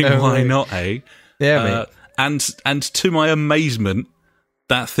fucking why not, eh? Yeah, mate. And to my amazement,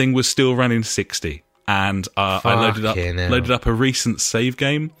 that thing was still running 60. And I loaded up a recent save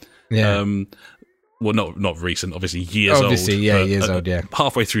game. Yeah. Well, not recent, obviously years old. Obviously, yeah, years old, yeah.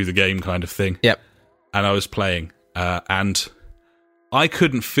 Halfway through the game kind of thing. Yep. And I was playing, and I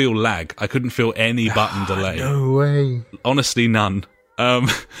couldn't feel lag. I couldn't feel any button delay. No way. Honestly, none.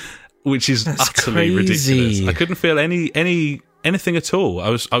 Which is utterly ridiculous. I couldn't feel anything at all. I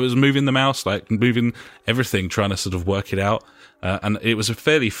was moving the mouse, like moving everything, trying to sort of work it out. And it was a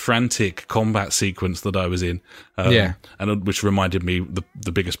fairly frantic combat sequence that I was in. And which reminded me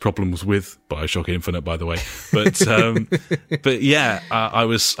the biggest problem was with Bioshock Infinite, by the way. But yeah, I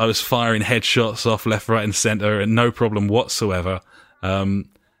was firing headshots off left, right, and center, and no problem whatsoever.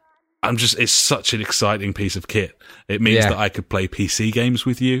 It's such an exciting piece of kit. It means that I could play PC games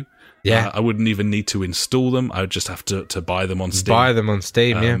with you. Yeah, I wouldn't even need to install them. I would just have to buy them on Steam. Buy them on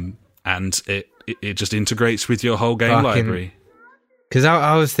Steam, and it just integrates with your whole game library. Because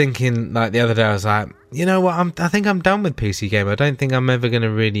I was thinking, like, the other day, I was like, you know what, I think I'm done with PC Game. I don't think I'm ever going to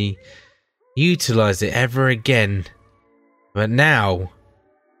really utilise it ever again. But now,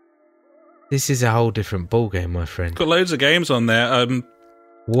 this is a whole different ballgame, my friend. Got loads of games on there.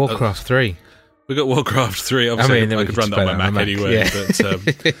 Warcraft 3. We got Warcraft 3. Obviously, I could run that on my Mac anyway. Yeah. But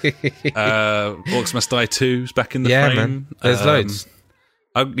Orcs Must Die 2's back in the frame. Man. There's loads.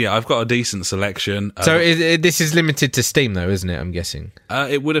 I've got a decent selection. So this is limited to Steam, though, isn't it? I'm guessing.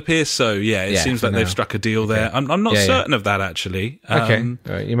 It would appear so. Yeah, it seems like they've struck a deal there. I'm not certain of that, actually. Okay,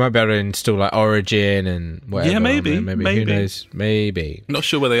 right. You might be able to install like Origin and whatever. Yeah, maybe. Who knows? Maybe. Not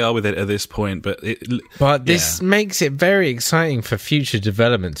sure where they are with it at this point, but this makes it very exciting for future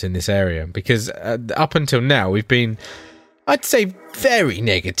developments in this area, because up until now we've been, I'd say, very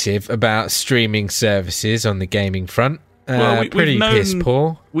negative about streaming services on the gaming front. Pretty piss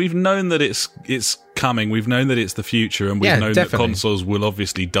poor. We've known that it's coming. We've known that it's the future, and we've known that consoles will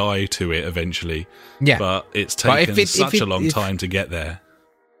obviously die to it eventually. Yeah, but it's taken such a long time to get there.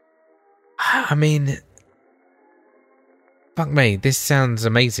 I mean, fuck me, this sounds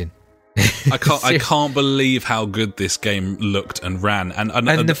amazing. I can't believe how good this game looked and ran, and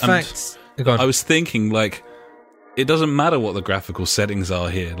the fact. I was thinking, like, it doesn't matter what the graphical settings are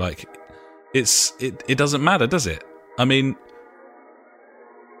here. Like, it doesn't matter, does it? I mean,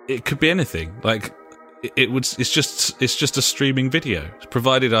 it could be anything. Like, it's just a streaming video.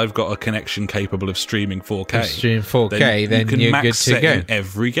 Provided I've got a connection capable of streaming 4K. Stream 4K, then you're good to go. In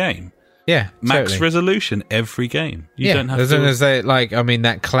every game. Yeah, max resolution every game. You don't have as long as they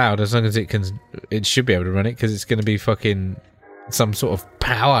that cloud. As long as it should be able to run it, because it's going to be fucking some sort of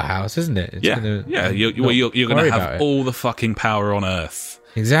powerhouse, isn't it? You're going to have all the fucking power on Earth.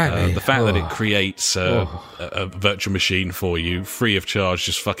 Exactly. The fact that it creates a virtual machine for you, free of charge,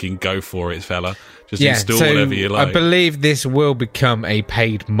 just fucking go for it, fella. Just install whatever you like. I believe this will become a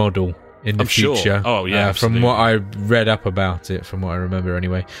paid model in the future. Sure. Oh, yeah, from what I read up about it, from what I remember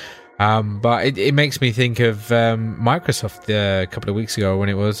anyway. But it makes me think of Microsoft a couple of weeks ago when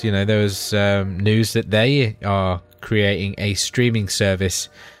it was, there was news that they are creating a streaming service.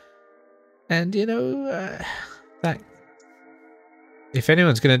 And, that... If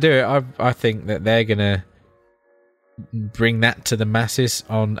anyone's going to do it, I think that they're going to bring that to the masses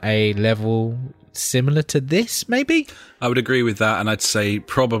on a level similar to this, maybe? I would agree with that, and I'd say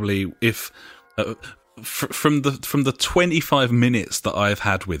probably if from the 25 minutes that I've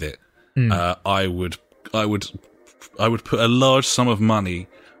had with it, I would put a large sum of money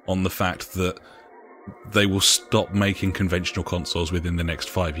on the fact that they will stop making conventional consoles within the next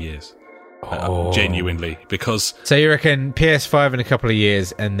 5 years. Genuinely, because... So you reckon PS5 in a couple of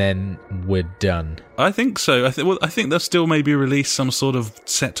years and then we're done? I think so. I think they'll still maybe release some sort of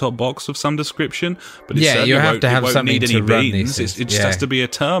set-top box of some description, but it certainly won't need any beans. It just has to be a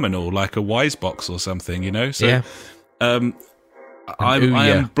terminal, like a Wisebox or something, you know? So, I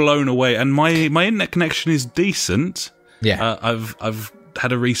am blown away, and my internet connection is decent. Yeah. I've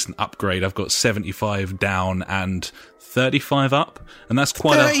had a recent upgrade. I've got 75 down and 35 up, and that's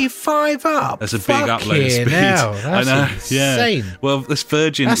quite 35 up. That's a big upload speed. That's I know. Insane. Yeah. Well, this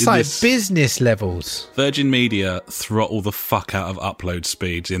Virgin. That's like business levels. Virgin Media throttle the fuck out of upload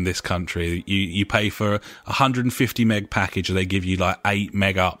speeds in this country. You pay for a 150 meg package, and they give you like 8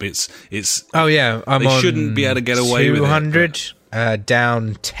 meg up. It's. Oh yeah, they shouldn't be able to get away with it. 200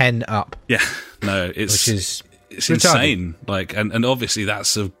 down, 10 up. Yeah. No, which is. It's insane. Like, and obviously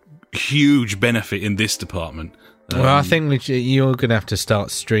that's a huge benefit in this department. Well, I think you're going to have to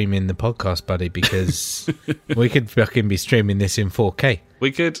start streaming the podcast, buddy, because we could fucking be streaming this in 4K.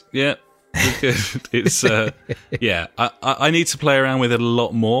 We could, yeah. We could. It's, yeah. I need to play around with it a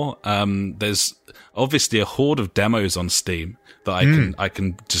lot more. There's obviously a horde of demos on Steam that I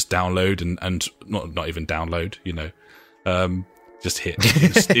can just download and not even download, you know. Just hit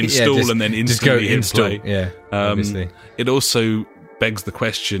install and then instantly hit play. Yeah, obviously. It also begs the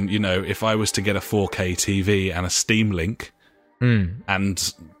question, you know, if I was to get a 4K TV and a Steam Link,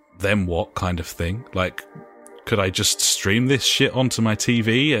 and then what kind of thing? Like, could I just stream this shit onto my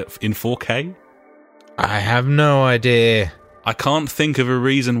TV in 4K? I have no idea. I can't think of a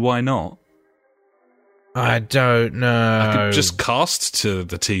reason why not. I don't know. I could just cast to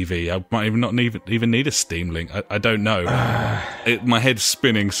the TV. I might not even need a Steam Link. I don't know. My head's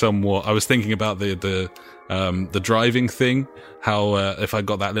spinning somewhat. I was thinking about the driving thing. How if I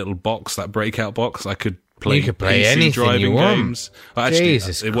got that little box, that breakout box, I could play. You could play PC anything driving you want. games. Well, actually,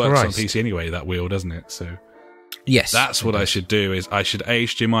 Jesus it works Christ. on PC anyway. That wheel, doesn't it? So yes, that's what I should do. Is I should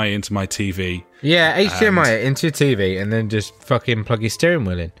HDMI into my TV. Yeah, HDMI into your TV, and then just fucking plug your steering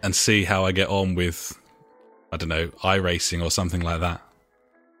wheel in and see how I get on with. I don't know, iRacing or something like that.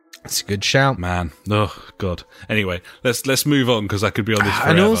 That's a good shout, man. Oh God. Anyway, let's move on because I could be on this forever.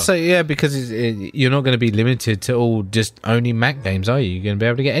 And also, yeah, because you're not going to be limited to all just only Mac games, are you? You're going to be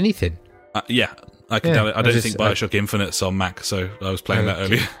able to get anything. Yeah, I can. Yeah, I don't think Bioshock Infinite's on Mac, so I was playing that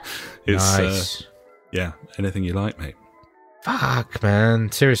earlier. It's nice. Yeah, anything you like, mate. Fuck,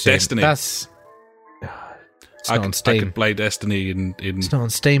 man. Seriously, Destiny. It's not on Steam. I could play Destiny in. It's not on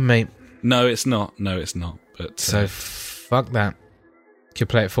Steam, mate. No, it's not. But so fuck that. Could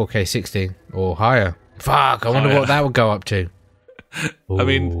play at 4K 60 or higher. Fuck, I wonder what that would go up to. I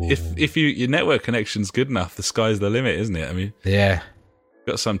mean, if your network connection's good enough, the sky's the limit, isn't it? I mean, yeah.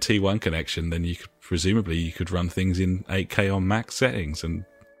 Got some T1 connection, then you could run things in 8K on max settings, and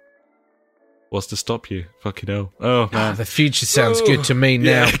what's to stop you? Fucking hell. Oh man, the future sounds good to me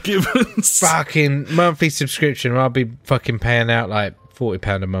now. Yeah, Gibbons. Fucking monthly subscription. I'll be fucking paying out like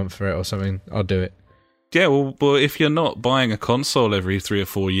 £40 a month for it or something. I'll do it. Yeah, well, if you're not buying a console every 3 or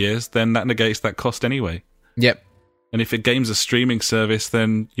 4 years, then that negates that cost anyway. Yep. And if a game's a streaming service,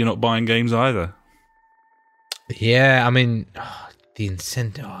 then you're not buying games either. Yeah, I mean, the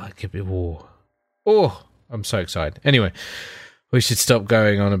incentive. It could be war. Oh, I'm so excited. Anyway, we should stop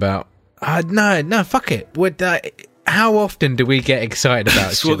going on about. No, fuck it. How often do we get excited about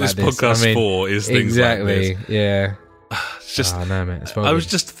That's shit what this like this? podcast's for, is things exactly, like this. Yeah. It's just, no, mate, it's I was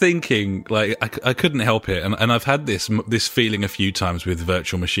just thinking, like, I couldn't help it, and I've had this feeling a few times with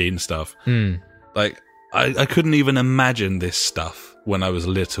virtual machine stuff. Like, I couldn't even imagine this stuff when I was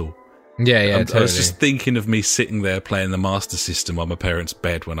little. Yeah, totally. I was just thinking of me sitting there playing the Master System on my parents'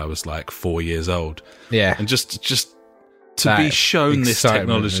 bed when I was like 4 years old. Yeah, and just to be shown this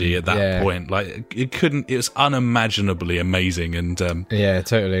technology at that point, like it was unimaginably amazing, and yeah,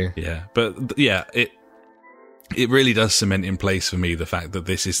 totally. Yeah, but yeah, it really does cement in place for me the fact that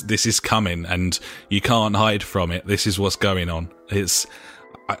this is coming and you can't hide from it. This is what's going on.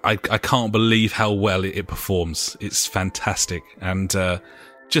 I can't believe how well it performs. It's fantastic, and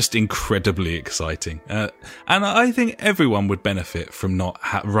just incredibly exciting. And I think everyone would benefit from not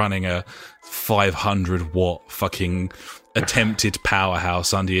running a 500 watt fucking attempted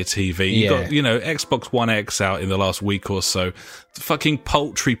powerhouse under your TV. You got, Xbox One X out in the last week or so. The fucking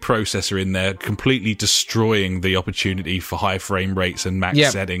paltry processor in there completely destroying the opportunity for high frame rates and max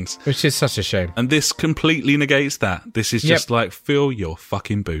settings. Which is such a shame. And this completely negates that. This is just like, fill your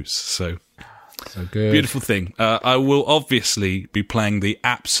fucking boots. So good. Beautiful thing. I will obviously be playing the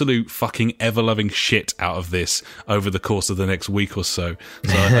absolute fucking ever-loving shit out of this over the course of the next week or so.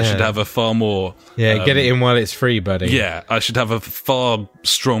 So I should have a far more... Yeah, get it in while it's free, buddy. Yeah, I should have a far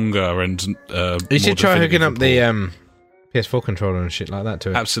stronger and you should try hooking up the PS4 controller and shit like that to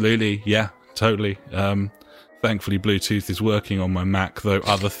it. Absolutely, yeah, totally. Thankfully, Bluetooth is working on my Mac, though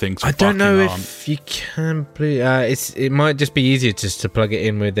other things I don't know if you can... it might just be easier just to plug it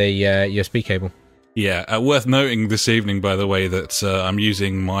in with a USB cable. Yeah, worth noting this evening, by the way, that I'm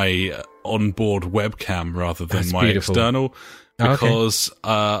using my onboard webcam rather than my external, because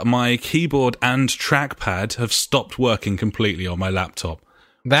my keyboard and trackpad have stopped working completely on my laptop.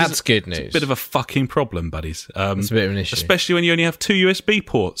 That's good news. It's a bit of a fucking problem, buddies. It's a bit of an issue. Especially when you only have 2 USB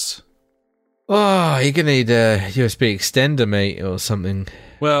ports. Oh, you're going to need a USB extender, mate, or something.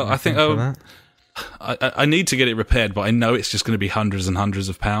 Well, I think I need to get it repaired, but I know it's just going to be hundreds and hundreds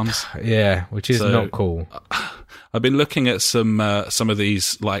of pounds. Yeah, which is not cool. I've been looking at some of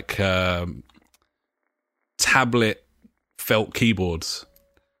these like tablet felt keyboards,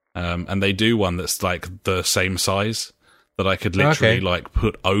 and they do one that's like the same size that I could literally like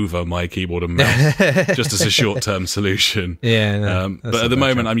put over my keyboard and mouse just as a short-term solution. Yeah, but at the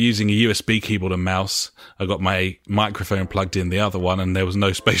moment I'm using a USB keyboard and mouse. I got my microphone plugged in the other one, and there was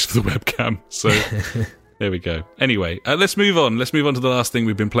no space for the webcam. So there we go. Anyway, let's move on. Let's move on to the last thing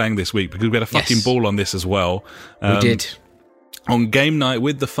we've been playing this week, because we had a fucking ball on this as well. We did. On game night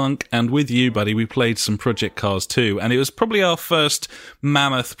with the Funk and with you, buddy, we played some Project Cars 2, and it was probably our first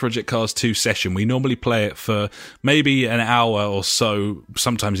mammoth Project Cars 2 session. We normally play it for maybe an hour or so,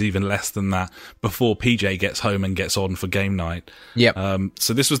 sometimes even less than that, before PJ gets home and gets on for game night. Yep.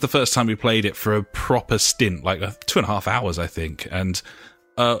 So this was the first time we played it for a proper stint, like 2.5 hours, I think, and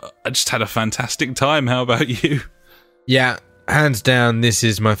I just had a fantastic time. How about you? Yeah. Hands down, this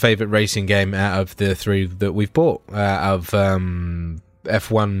is my favourite racing game out of the 3 that we've bought. Of F1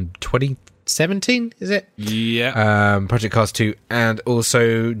 2017, is it? Yeah. Project Cars 2, and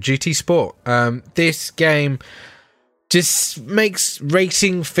also GT Sport. This game just makes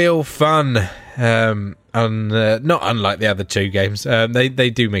racing feel fun. Not unlike the other 2 games. They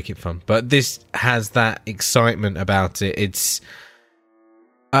do make it fun, but this has that excitement about it. It's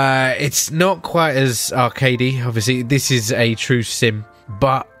not quite as arcadey. Obviously, this is a true sim,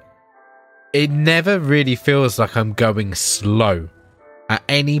 but it never really feels like I'm going slow at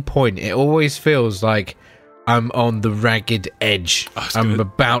any point. It always feels like I'm on the ragged edge. I'm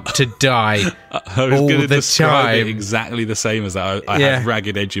about to die I was all to the describe time. It exactly the same as that. I had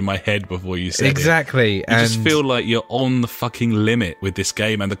ragged edge in my head before you said exactly. it. You just feel like you're on the fucking limit with this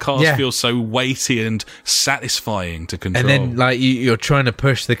game, and the cars feel so weighty and satisfying to control. And then, like, you're trying to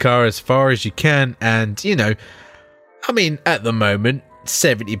push the car as far as you can, and, I mean, at the moment,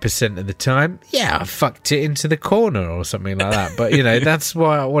 70% of the time, I fucked it into the corner or something like that. But, that's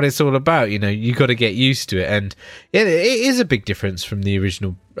what it's all about. You got to get used to it. And it is a big difference from the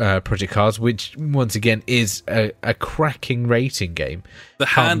original Project Cars, which, once again, is a cracking racing game. The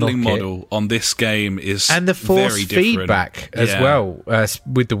handling model on this game is and the force very different. feedback as well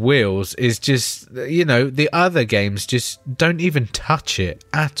with the wheels is just, the other games just don't even touch it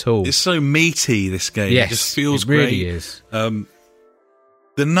at all. It's so meaty, this game. Yes, it just feels it really great. is.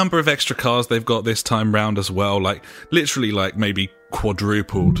 The number of extra cars they've got this time round as well, like literally like maybe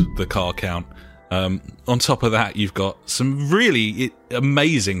quadrupled the car count. On top of that, you've got some really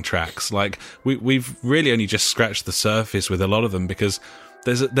amazing tracks. Like we've really only just scratched the surface with a lot of them, because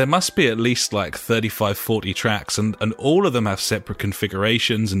there must be at least like 35, 40 tracks, and all of them have separate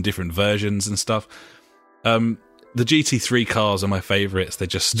configurations and different versions and stuff. The GT3 cars are my favourites. They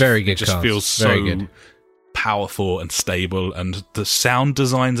just very good. Just cars. feels so very good. Powerful and stable, and the sound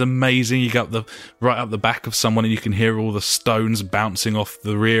design's amazing. You got right up the back of someone, and you can hear all the stones bouncing off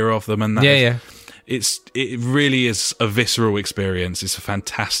the rear of them, and it really is a visceral experience. It's a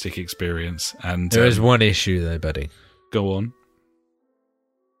fantastic experience. And there is one issue though, buddy. Go on.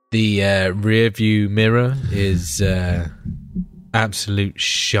 The rear view mirror is absolute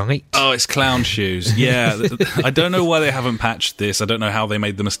shite. Oh, it's clown shoes. Yeah. I don't know why they haven't patched this. I don't know how they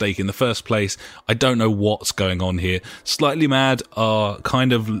made the mistake in the first place. I don't know what's going on here. Slightly Mad are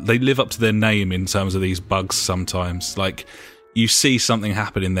they live up to their name in terms of these bugs sometimes. Like, you see something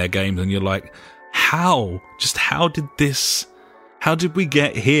happen in their games and you're like, how did we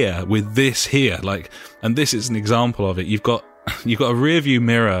get here with this here? Like, and this is an example of it. You've got a rear view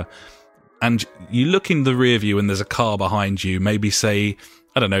mirror, and you look in the rear view and there's a car behind you, maybe say,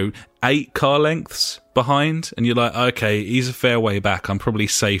 I don't know, 8 car lengths behind, and you're like, okay, he's a fair way back, I'm probably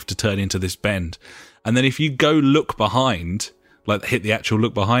safe to turn into this bend. And then if you go look behind, like hit the actual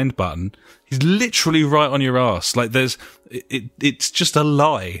look behind button, he's literally right on your ass. Like it's just a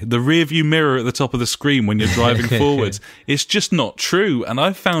lie. The rear view mirror at the top of the screen when you're driving forwards, it's just not true. And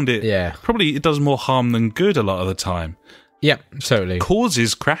I've found it, probably it does more harm than good a lot of the time. Yeah, totally.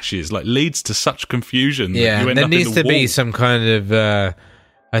 Causes crashes, like leads to such confusion. Yeah, that you end there up needs in the to be some kind of.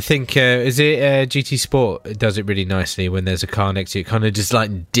 I think is it GT Sport? It does it really nicely when there's a car next to you. It kind of just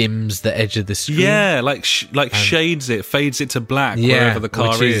like dims the edge of the screen. Yeah, like shades it, fades it to black wherever the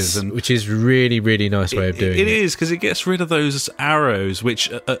car is, which is really really nice way of doing it. It is, because it gets rid of those arrows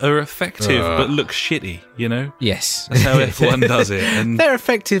which are effective but look shitty. You know. Yes, that's how F1 does it. And they're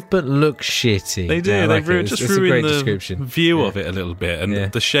effective but look shitty. They do. Yeah, They just ruin the view Yeah. of it a little bit,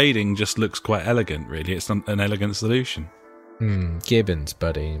 and the shading just looks quite elegant. Really, it's an elegant solution. Gibbons,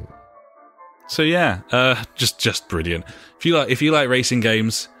 buddy. So yeah, just brilliant. If you like racing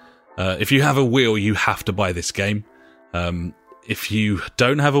games, if you have a wheel, you have to buy this game. If you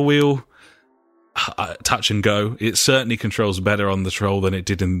don't have a wheel, touch and go. It certainly controls better on the Troll than it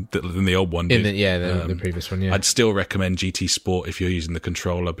did than the old one did. The previous one. Yeah, I'd still recommend GT Sport if you're using the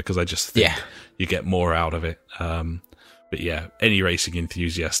controller, because I just think you get more out of it. But yeah, any racing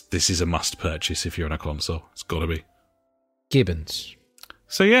enthusiast, this is a must purchase if you're on a console. It's got to be. Gibbons.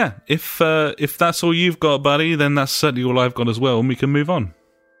 So yeah, if that's all you've got, buddy, then that's certainly all I've got as well, and we can move on.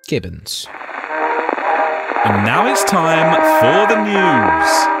 Gibbons. And now it's time for the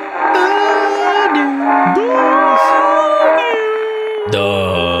news.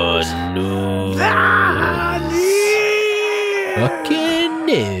 Fucking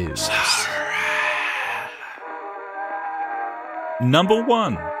news. Number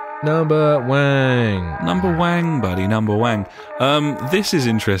one. Number Wang, buddy, number Wang. This is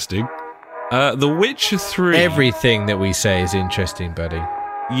interesting. The Witcher 3... Everything that we say is interesting, buddy.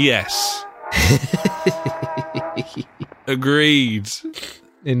 Yes. Agreed.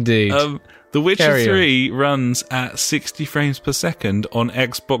 Indeed. The Witcher 3 runs at 60 frames per second on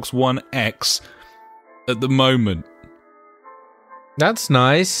Xbox One X at the moment. That's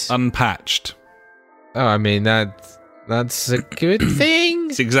nice. Unpatched. Oh, I mean, that's a good thing.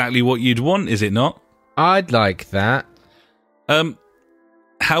 It's exactly what you'd want, is it not? I'd like that.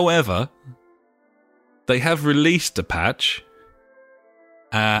 However, they have released a patch,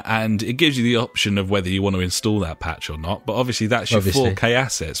 and it gives you the option of whether you want to install that patch or not. But obviously, that's your 4K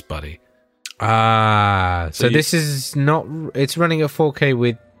assets, buddy. So this is not. It's running at 4K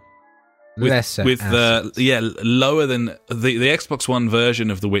with lesser assets. Lower than the Xbox One version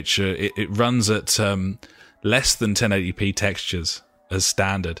of The Witcher. It runs at less than 1080p textures as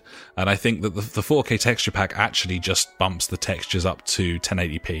standard, and I think that the 4K texture pack actually just bumps the textures up to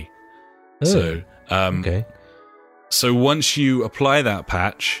 1080p. Oh, so okay. So once you apply that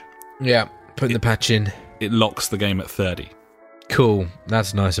patch, put the patch in, it locks the game at 30. Cool,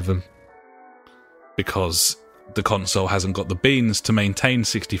 that's nice of them, because the console hasn't got the beans to maintain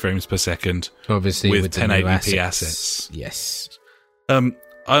 60 frames per second, obviously, with 1080p assets. Yes.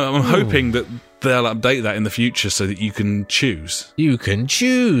 I'm hoping that they'll update that in the future so that you can choose. You can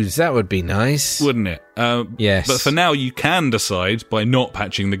choose. That would be nice, wouldn't it? Yes. But for now, you can decide by not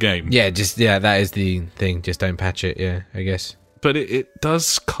patching the game. Yeah, that is the thing. Just don't patch it. Yeah, I guess. But it does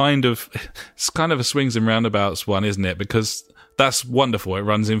it's kind of a swings and roundabouts one, isn't it? Because that's wonderful. It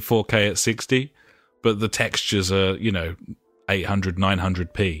runs in 4K at 60, but the textures are 800,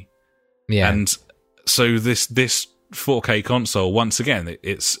 900p. Yeah, and so this 4K console, once again,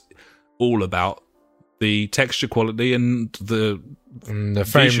 it's all about the texture quality and the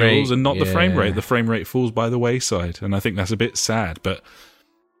frame visuals rate, and not the frame rate. The frame rate falls by the wayside, and I think that's a bit sad. But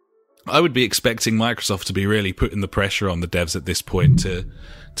I would be expecting Microsoft to be really putting the pressure on the devs at this point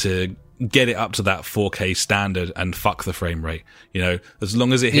to get it up to that 4K standard and fuck the frame rate. As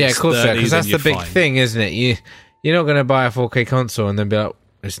long as it hits 30, because that's the big fine. thing, isn't it? You're not going to buy a 4K console and then be like,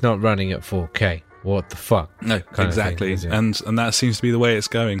 it's not running at 4K. What the fuck? No, exactly. Thing, and that seems to be the way it's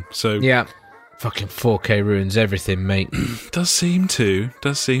going. So yeah, fucking 4K ruins everything, mate. Does seem to,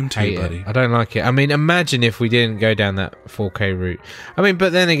 buddy. I don't like it. I mean, imagine if we didn't go down that 4K route. I mean,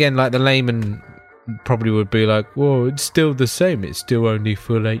 but then again, like the layman probably would be like, "Well, it's still the same. It's still only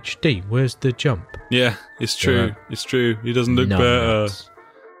full HD. Where's the jump?" Yeah, it's true. It's true. It doesn't look better.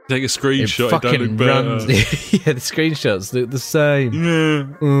 Take a screenshot. It fucking runs. Yeah, the screenshots look the same.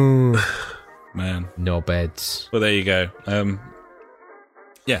 Man. Knobheads. Well, there you go.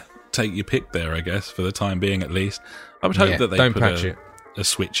 Yeah, take your pick there, I guess, for the time being at least. I would hope that they don't put patch it. A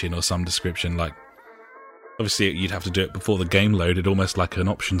switch in or some description. Like, obviously, you'd have to do it before the game loaded, almost like an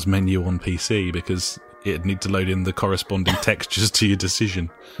options menu on PC, because it'd need to load in the corresponding textures to your decision.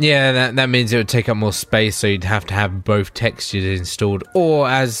 Yeah, that means it would take up more space, so you'd have to have both textures installed. Or,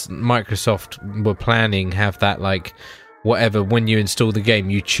 as Microsoft were planning, have that, like, whatever, when you install the game,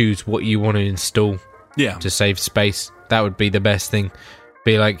 you choose what you want to install to save space. That would be the best thing.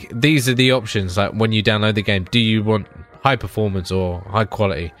 Be like, these are the options, like, when you download the game, do you want high performance or high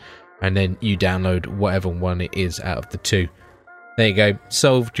quality? And then you download whatever one it is out of the two. There you go.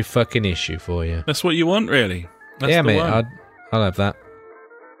 Solved your fucking issue for you. That's what you want, really. That's yeah, the mate. one. I'll have that.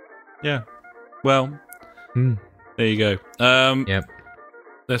 Yeah. Well, there you go. Yep.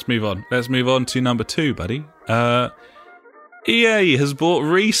 Let's move on. Let's move on to number 2, buddy. EA has bought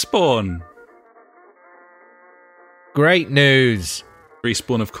Respawn. Great news.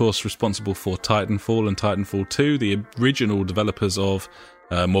 Respawn, of course, responsible for Titanfall and Titanfall 2, the original developers of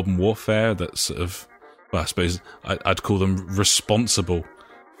Modern Warfare. That sort of, well, I suppose I'd call them responsible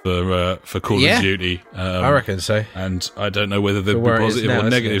for Call of Duty. I reckon so. And I don't know whether there'd be positive or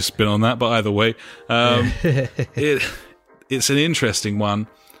negative spin on that, but either way, it's an interesting one.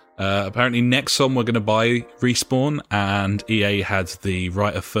 Apparently, Nexon were going to buy Respawn, and EA had the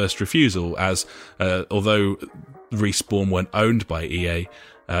right of first refusal, as although Respawn weren't owned by EA,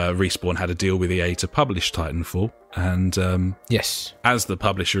 Respawn had a deal with EA to publish Titanfall, and yes, as the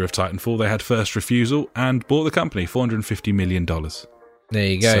publisher of Titanfall, they had first refusal and bought the company $450 million. There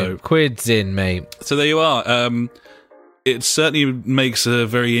you go. So, quids in, mate. So there you are. It certainly makes a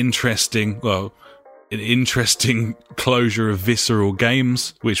very interesting, an interesting closure of Visceral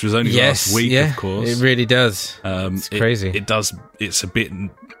Games, which was only last week, of course. It really does. It's crazy. It does. It's a bit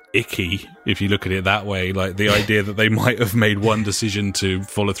icky if you look at it that way. Like the idea that they might have made one decision to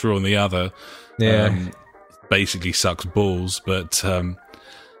follow through on the other, basically sucks balls. But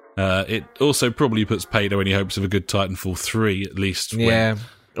it also probably puts paid any hopes of a good Titanfall 3, at least. Yeah.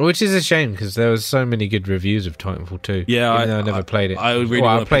 Which is a shame, because there was so many good reviews of Titanfall 2. Yeah, I never played it. I really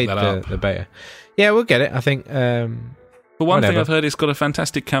want to play the beta. Yeah, we'll get it, I think. But one thing I've heard, it's got a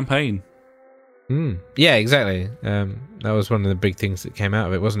fantastic campaign. Yeah, exactly. That was one of the big things that came out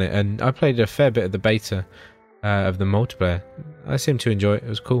of it, wasn't it? And I played a fair bit of the beta of the multiplayer. I seemed to enjoy it. It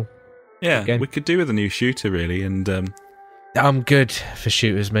was cool. Yeah, we could do with a new shooter, really. And I'm good for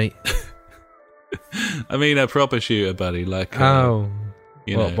shooters, mate. I mean, a proper shooter, buddy. Like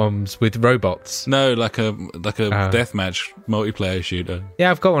ones with robots? No, like a deathmatch multiplayer shooter. Yeah,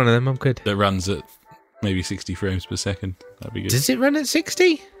 I've got one of them. I'm good. That runs at maybe 60 frames per second. That'd be good. Does it run at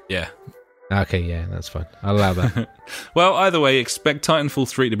 60? Yeah. Okay, yeah, that's fine. I'll allow that. Well, either way, expect Titanfall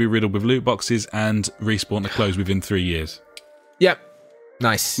 3 to be riddled with loot boxes and Respawn to close within 3 years. Yep.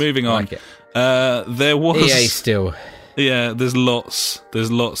 Nice. Moving on. Like it. There was EA still. Yeah, there's lots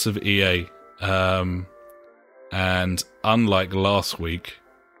of EA. And unlike last week,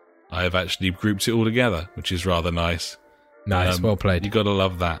 I have actually grouped it all together, which is rather nice. Nice, well played. You gotta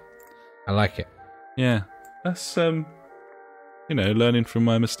love that. I like it. Yeah. That's learning from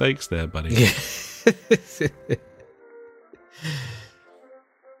my mistakes there, buddy.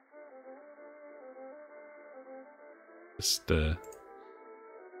 Just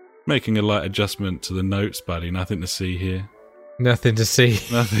making a light adjustment to the notes, buddy. Nothing to see here. Nothing to see.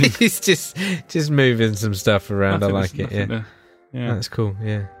 Nothing. He's just moving some stuff around. Nothing, I like it. Yeah. Yeah. That's cool.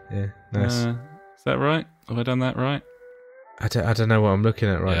 Yeah. Nice. Is that right? Have I done that right? I don't know what I'm looking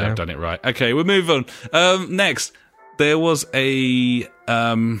at right now. I've done it right. Okay, we'll move on. Next, there was a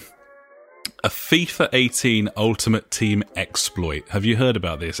FIFA 18 Ultimate Team exploit. Have you heard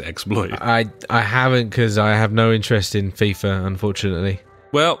about this exploit? I haven't, because I have no interest in FIFA, unfortunately.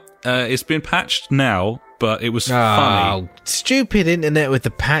 Well, it's been patched now, but it was funny. Stupid internet with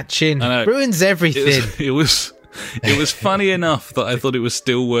the patching. Ruins everything. It was funny enough that I thought it was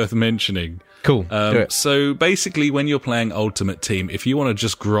still worth mentioning. Cool. Do it. So basically, when you're playing Ultimate Team, if you want to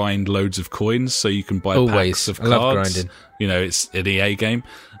just grind loads of coins so you can buy packs of cards, I love grinding. It's an EA game,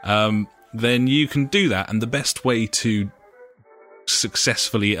 then you can do that. And the best way to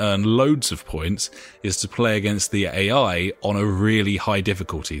successfully earn loads of points is to play against the AI on a really high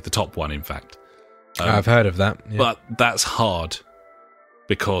difficulty, the top one, in fact. I've heard of that. Yeah. But that's hard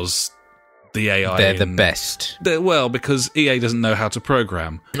because the AI... They're the best. Because EA doesn't know how to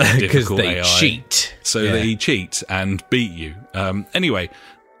program because they AI, cheat. So they cheat and beat you. Anyway,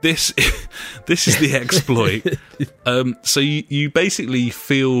 this is the exploit. So you basically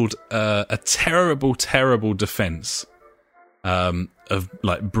field a terrible defense of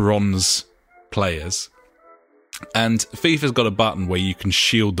like bronze players, and FIFA's got a button where you can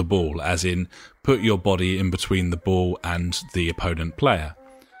shield the ball, as in put your body in between the ball and the opponent player.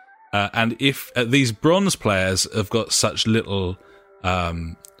 And if these bronze players have got such little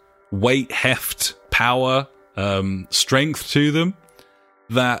weight, heft, power, strength to them,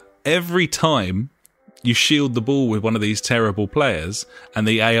 that every time you shield the ball with one of these terrible players and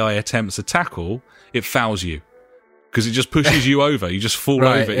the AI attempts a tackle, it fouls you. Because it just pushes you over. You just fall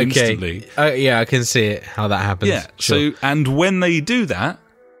over instantly. Yeah, I can see it, how that happens. Yeah, sure. And when they do that,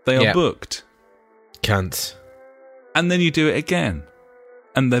 they are booked. Cunts. And then you do it again,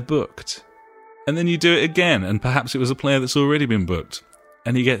 and they're booked. And then you do it again, and perhaps it was a player that's already been booked,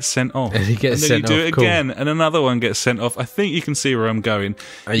 and he gets sent off. And then you do it again, and another one gets sent off. I think you can see where I'm going.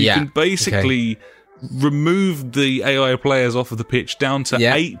 You can basically remove the AI players off of the pitch down to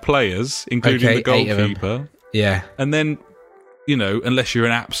 8 players, including the goalkeeper. Yeah. And then, unless you're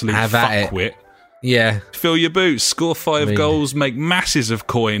an absolute fuckwit, fill your boots, score 5 goals, make masses of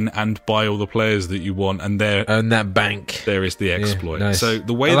coin, and buy all the players that you want, and own that bank. There is the exploit. Nice. So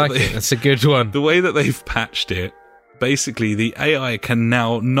the way that's a good one. The way that they've patched it, basically the AI can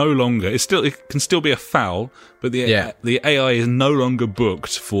now no longer. It can still be a foul, but the AI is no longer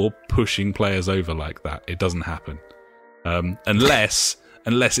booked for pushing players over like that. It doesn't happen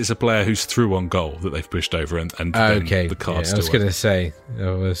unless it's a player who's through on goal that they've pushed over and then the card's still. I was going to say,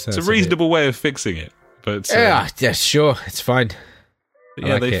 it's a reasonable way of fixing it, but sure, it's fine.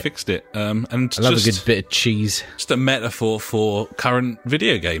 They fixed it. And I love a good bit of cheese. Just a metaphor for current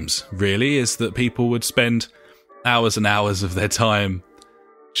video games. Really, is that people would spend hours and hours of their time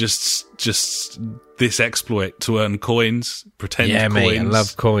just this exploit to earn coins, pretend coins. Mate, I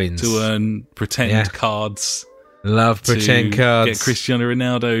love coins. To earn pretend cards. Love pretend cards. Get Cristiano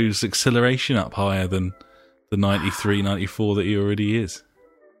Ronaldo's acceleration up higher than the 93, 94 that he already is.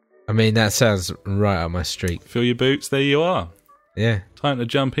 I mean, that sounds right up my street. Fill your boots, there you are. Yeah. Time to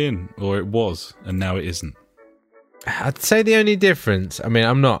jump in, or it was, and now it isn't. I'd say the only difference, I mean,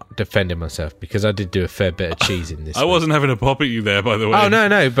 I'm not defending myself because I did do a fair bit of cheese in this. I wasn't having a pop at you there, by the way. Oh,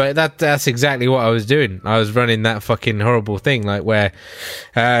 no, but that's exactly what I was doing. I was running that fucking horrible thing, like where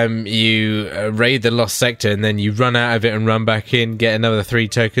you raid the lost sector and then you run out of it and run back in, get another 3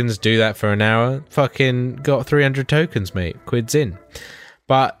 tokens, do that for an hour. Fucking got 300 tokens, mate. Quid's in.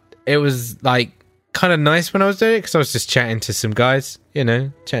 But it was like kind of nice when I was doing it because I was just chatting to some guys,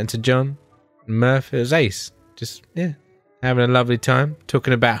 chatting to John and Murph. It was ace. Just, having a lovely time,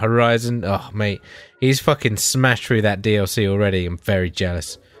 talking about Horizon. Oh, mate, he's fucking smashed through that DLC already. I'm very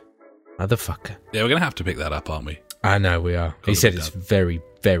jealous. Motherfucker. Yeah, we're going to have to pick that up, aren't we? I know we are. He said it's very,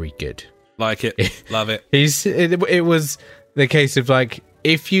 very good. Like it. Love it. It was the case of like,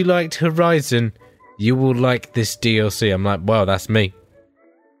 if you liked Horizon, you will like this DLC. I'm like, well, that's me.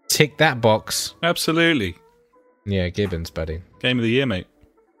 Tick that box. Absolutely. Yeah, Gibbons, buddy. Game of the year, mate.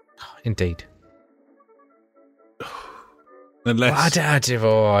 Indeed. Unless I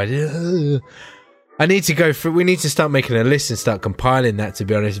need to go through. We need to start making a list and start compiling that, to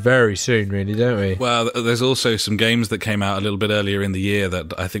be honest, very soon, really, don't we? Well, there's also some games that came out a little bit earlier in the year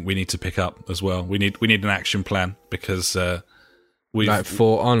that I think we need to pick up as well. We need an action plan because we've like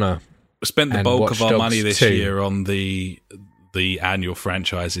For Honor spent the bulk of our money this 2. year on the annual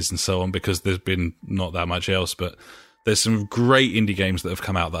franchises and so on because there's been not that much else, but there's some great indie games that have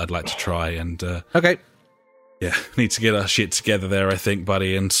come out that I'd like to try and okay. Yeah, need to get our shit together there, I think,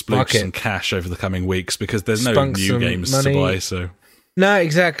 buddy, and splook some cash over the coming weeks because there's no new games to buy. So no,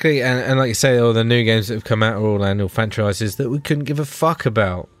 exactly, and like you say, all the new games that have come out are all annual franchises that we couldn't give a fuck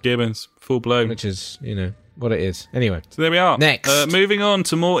about. Gibbons, full blown, which is what it is. Anyway, so there we are. Next, moving on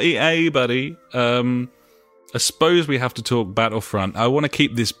to more EA, buddy. I suppose we have to talk Battlefront. I want to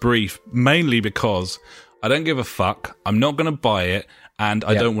keep this brief, mainly because I don't give a fuck. I'm not going to buy it. And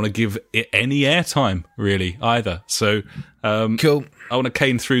I don't want to give it any airtime, really, either. So, cool. I want to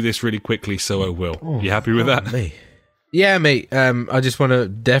cane through this really quickly, so I will. You happy with that? Me. Yeah, mate. I just want to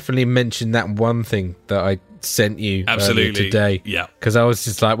definitely mention that one thing that I sent you today. Yeah. Because I was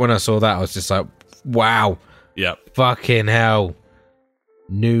just like, when I saw that, I was just like, wow. Yeah. Fucking hell.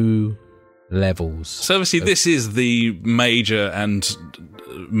 New levels. So, obviously, this is the major and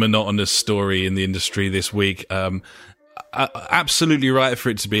monotonous story in the industry this week. Absolutely right for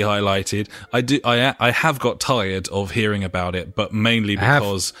it to be highlighted. I have got tired of hearing about it, but mainly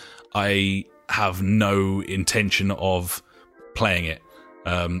because I have no intention of playing it.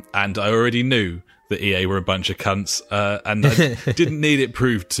 and I already knew that EA were a bunch of cunts, and I didn't need it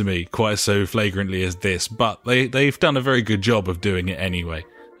proved to me quite so flagrantly as this, but they've done a very good job of doing it anyway.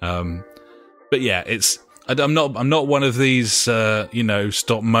 But yeah, I'm not one of these,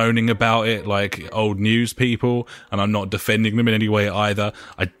 stop moaning about it like old news people, and I'm not defending them in any way either.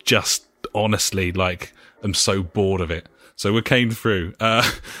 I just honestly, am so bored of it. So we came through.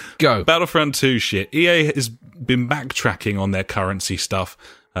 Go. Battlefront 2 shit. EA has been backtracking on their currency stuff.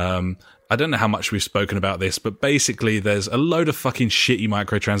 I don't know how much we've spoken about this, but basically there's a load of fucking shitty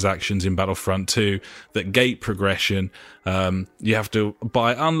microtransactions in Battlefront 2 that gate progression. You have to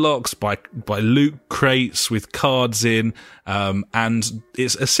buy unlocks, buy loot crates with cards in, and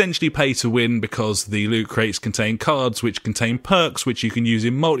it's essentially pay to win because the loot crates contain cards which contain perks which you can use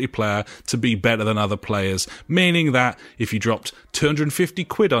in multiplayer to be better than other players, meaning that if you dropped 250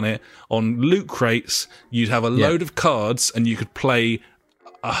 quid on it, on loot crates, you'd have a load of cards and you could play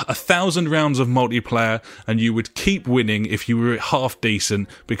 1,000 rounds of multiplayer, and you would keep winning if you were half decent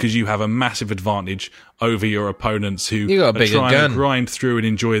because you have a massive advantage over your opponents who are trying to grind through and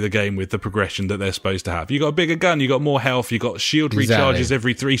enjoy the game with the progression that they're supposed to have. You got a bigger gun, you got more health, you got shield recharges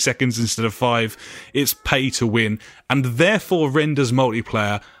every 3 seconds instead of 5. It's pay to win, and therefore renders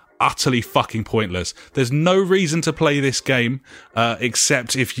multiplayer utterly fucking pointless. There's no reason to play this game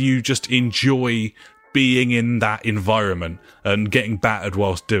except if you just enjoy being in that environment and getting battered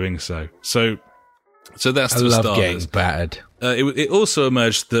whilst doing so. So that's the start. I love getting battered. It also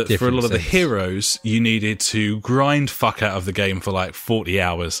emerged that for a lot of the heroes, you needed to grind fuck out of the game for 40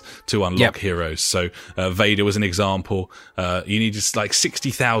 hours to unlock heroes. So Vader was an example. You needed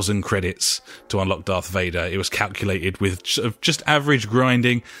 60,000 credits to unlock Darth Vader. It was calculated with just average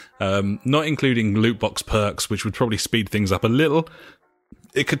grinding, not including loot box perks, which would probably speed things up a little.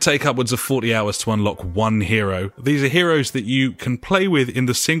 It could take upwards of 40 hours to unlock one hero. These are heroes that you can play with in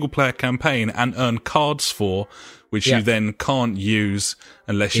the single-player campaign and earn cards for, which you then can't use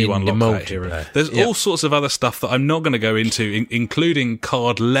unless you unlock that hero. There's all sorts of other stuff that I'm not going to go into, including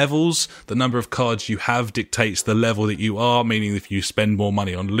card levels. The number of cards you have dictates the level that you are, meaning if you spend more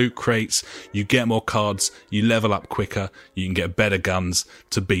money on loot crates, you get more cards, you level up quicker, you can get better guns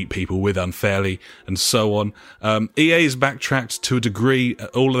to beat people with unfairly, and so on. EA's backtracked to a degree.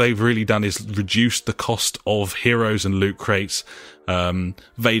 All they've really done is reduce the cost of heroes and loot crates.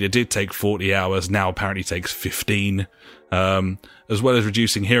 Vader did take 40 hours, now apparently takes 15. As well as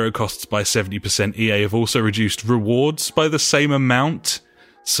reducing hero costs by 70%, EA have also reduced rewards by the same amount.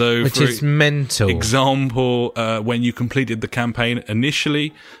 So, which is mental. Example, when you completed the campaign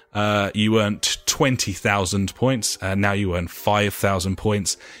initially, you earned 20,000 points, and now you earn 5,000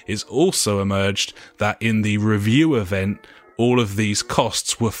 points. It's also emerged that in the review event, all of these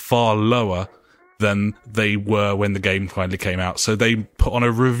costs were far lower than they were when the game finally came out. So they put on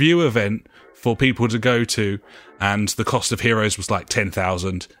a review event for people to go to, and the cost of heroes was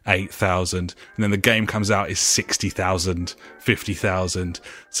 10,000, 8,000, and then the game comes out is 60,000, 50,000.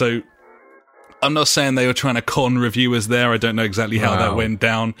 So I'm not saying they were trying to con reviewers there. I don't know exactly how that went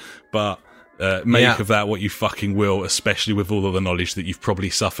down, but make of that what you fucking will, especially with all of the knowledge that you've probably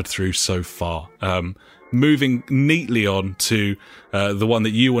suffered through so far. Moving neatly on to the one that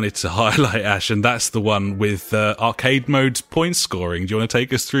you wanted to highlight, Ash, and that's the one with arcade mode point scoring. Do you want to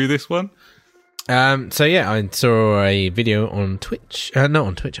take us through this one? I saw a video on Twitch, on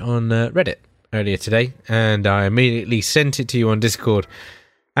Reddit earlier today, and I immediately sent it to you on Discord.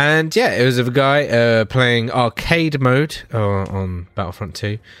 And it was of a guy playing arcade mode on Battlefront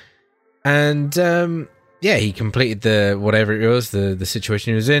 2. And he completed the whatever it was, the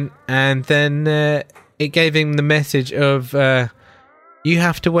situation he was in, and then it gave him the message of you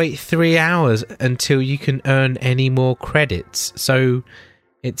have to wait 3 hours until you can earn any more credits. So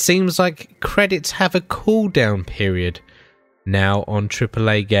it seems like credits have a cooldown period now on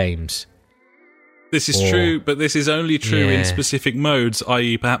AAA games. This is true, but this is only true in specific modes,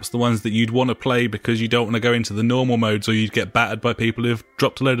 i.e. perhaps the ones that you'd want to play because you don't want to go into the normal modes or you'd get battered by people who've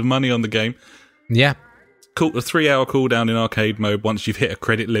dropped a load of money on the game. Yeah. A 3-hour cooldown in arcade mode. Once you've hit a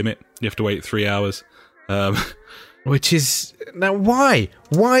credit limit, you have to wait 3 hours. Which is... Now, why?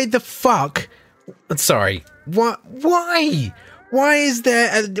 Why the fuck? Sorry. Why? Why is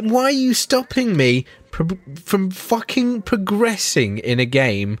there... why are you stopping me from fucking progressing in a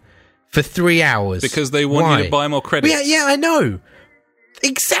game for 3 hours? Because they want you to buy more credits. Yeah, I know.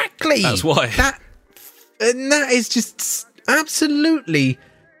 Exactly. That's why. That is just absolutely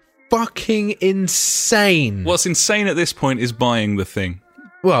fucking insane. What's insane at this point is buying the thing.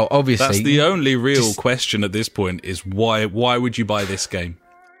 Well, obviously. That's the only real question at this point is why would you buy this game?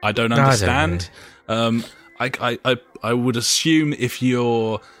 I don't understand. I I would assume if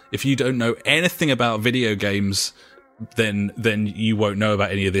you don't know anything about video games, then you won't know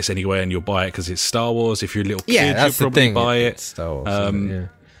about any of this anyway, and you'll buy it because it's Star Wars. If you're a little kid, you'll probably buy it. It's Star Wars,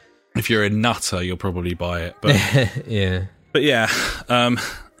 If you're a nutter, you'll probably buy it. But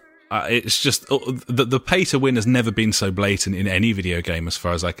it's just the pay to win has never been so blatant in any video game, as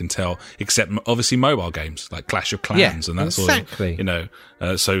far as I can tell, except obviously mobile games like Clash of Clans and that sort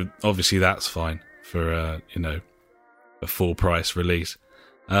of. So obviously that's fine for a full price release.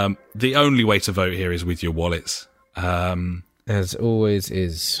 The only way to vote here is with your wallets. As always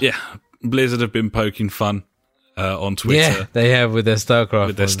is. Yeah, Blizzard have been poking fun on Twitter. Yeah, they have with their StarCraft.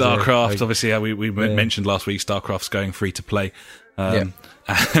 With their StarCraft, obviously, we mentioned last week, StarCraft's going free to play. And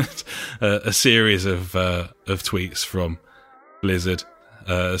a series of tweets from Blizzard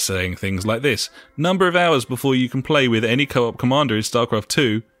saying things like this: number of hours before you can play with any co-op commander in StarCraft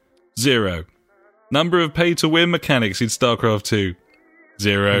 2, 0. Number of pay-to-win mechanics in StarCraft 2,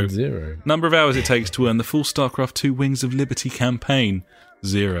 0. Number of hours it takes to earn the full StarCraft 2 Wings of Liberty campaign,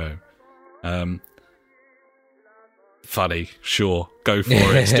 0. Funny, sure, go for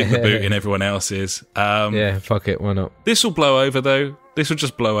it, stick the boot in everyone else's. Fuck it, why not? This will blow over, though. This will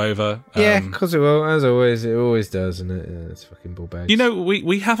just blow over. Because it will, as always. It always does, and it's fucking ball bags.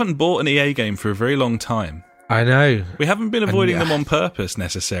 We haven't bought an EA game for a very long time. I know. We haven't been avoiding them on purpose,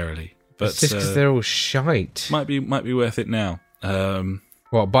 necessarily. But it's just because they're all shite. Might be worth it now.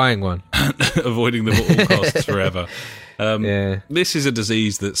 What, buying one? Avoiding them at all costs forever. This is a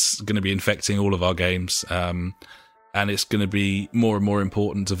disease that's going to be infecting all of our games, and it's going to be more and more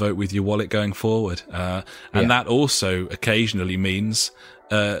important to vote with your wallet going forward. That also occasionally means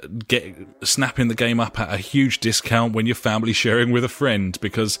snapping the game up at a huge discount when you're family sharing with a friend,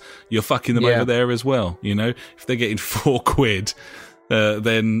 because you're fucking them over there as well. If they're getting £4,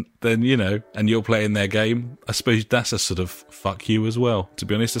 then and you're playing their game, I suppose that's a sort of fuck you as well, to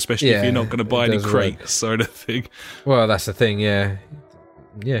be honest, especially if you're not going to buy any crates or anything. Well, that's the thing, yeah.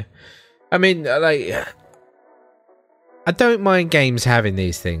 I mean, I don't mind games having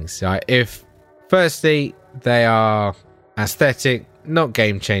these things. If, firstly, they are aesthetic, not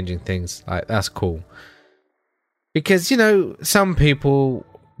game-changing things, that's cool. Because, some people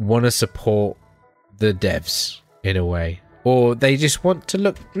want to support the devs in a way. Or they just want to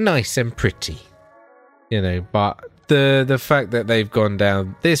look nice and pretty, But the fact that they've gone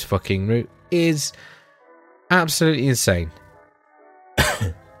down this fucking route is absolutely insane.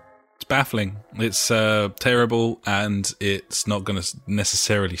 It's baffling. It's terrible, and it's not going to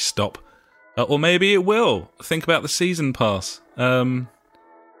necessarily stop. Or maybe it will. Think about the season pass. I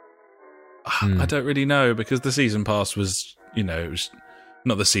don't really know, because the season pass was, it was...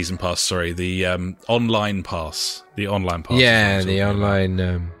 Not the season pass, sorry. The online pass. The online pass. Yeah, the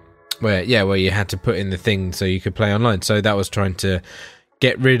online... where you had to put in the thing so you could play online. So that was trying to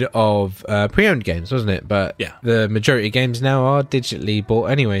get rid of pre-owned games, wasn't it? But the majority of games now are digitally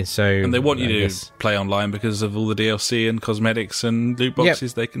bought anyway. And they want you to play online because of all the DLC and cosmetics and loot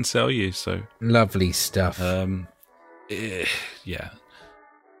boxes they can sell you. So lovely stuff.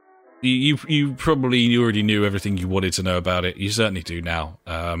 You probably already knew everything you wanted to know about it. You certainly do now.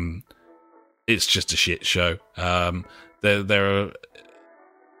 It's just a shit show. There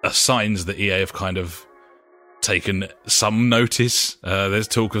are signs that EA have kind of taken some notice. There's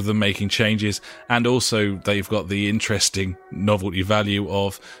talk of them making changes, and also they've got the interesting novelty value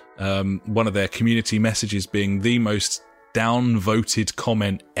of one of their community messages being the most downvoted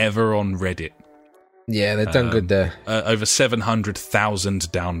comment ever on Reddit. Yeah, they've done good there. Over 700,000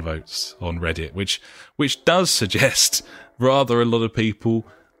 downvotes on Reddit, which does suggest rather a lot of people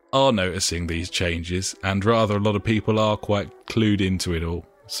are noticing these changes, and rather a lot of people are quite clued into it all.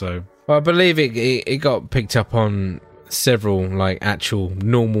 So, well, I believe it got picked up on several actual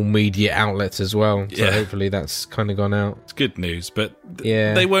normal media outlets as well. So hopefully that's kind of gone out. It's good news, but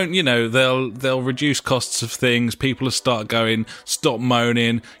they won't. They'll reduce costs of things. People will start going, stop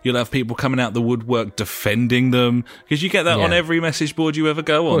moaning. You'll have people coming out the woodwork defending them, because you get that on every message board you ever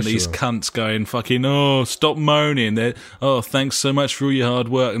go on. These cunts going fucking, stop moaning. They're, thanks so much for all your hard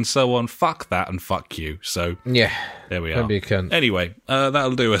work and so on. Fuck that and fuck you. So there we are. Don't be a cunt. Anyway,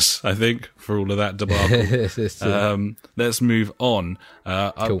 that'll do us, I think, for all of that debacle. Let's move on.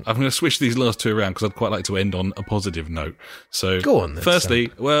 Cool. I'm going to switch these last two around because I'd quite like to end on a positive note. So, go on then, firstly,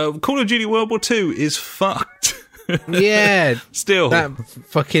 Call of Duty World War II is fucked. Yeah, still that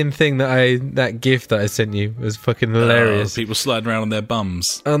fucking thing that GIF that I sent you was fucking hilarious. People sliding around on their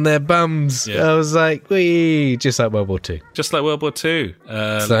bums. Yeah. I was like, wee, just like World War II. Just like World War II.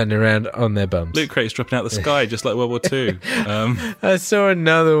 Sliding around on their bums. Loot crates dropping out the sky, just like World War II. I saw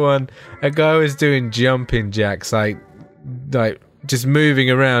another one. A guy was doing jumping jacks, like just moving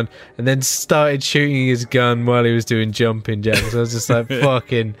around, and then started shooting his gun while he was doing jumping jacks. I was just like,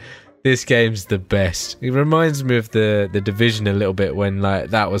 fucking, this game's the best. It reminds me of the Division a little bit, when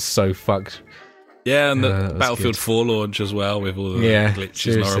like that was so fucked. Yeah, and the Battlefield 4 launch as well, with all the glitches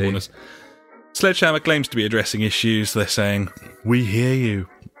seriously. and horribleness. Sledgehammer claims to be addressing issues. They're saying, we hear you.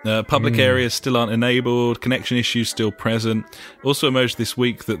 Public areas still aren't enabled, connection issues still present. Also emerged this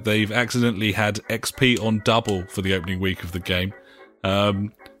week that they've accidentally had XP on double for the opening week of the game.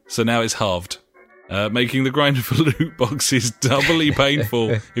 So now it's halved, making the grind for loot boxes doubly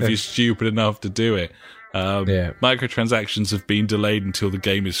painful if you're stupid enough to do it. Microtransactions have been delayed until the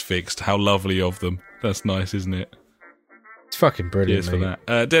game is fixed. How lovely of them. That's nice, isn't it? It's fucking brilliant. Cheers for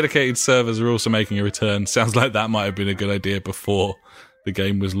that. Dedicated servers are also making a return. Sounds like that might have been a good idea before the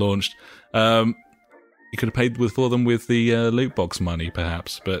game was launched. You could have paid for them with the loot box money,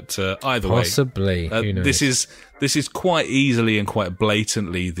 perhaps. But either possibly. way, this is quite easily and quite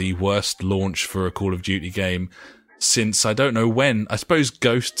blatantly the worst launch for a Call of Duty game since I don't know when. I suppose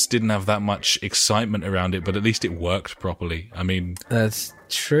Ghosts didn't have that much excitement around it, but at least it worked properly. I mean, that's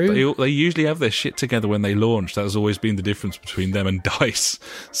true. They usually have their shit together when they launch. That has always been the difference between them and DICE.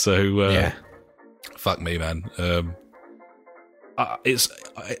 So, fuck me, man.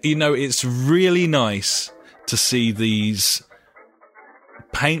 It's really nice to see these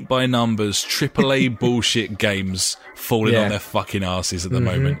paint by numbers AAA bullshit games falling on their fucking asses at the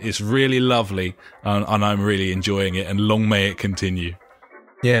moment. It's really lovely, and I'm really enjoying it, and long may it continue.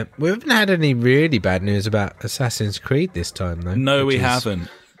 Yeah, we haven't had any really bad news about Assassin's Creed this time, though. No, we haven't.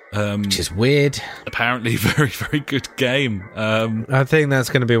 Which is weird. Apparently, very, very good game. I think that's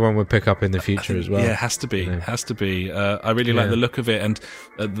going to be one we'll pick up in the future as well. Yeah, it has to be. Has to be. I really like the look of it, and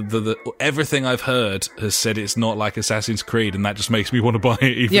the everything I've heard has said it's not like Assassin's Creed, and that just makes me want to buy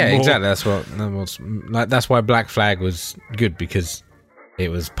it even more. Yeah, exactly. That's why Black Flag was good, because it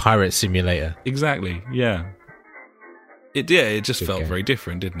was Pirate Simulator. Exactly. Yeah. It just felt very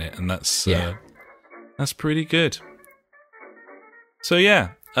different, didn't it? And that's pretty good. So yeah.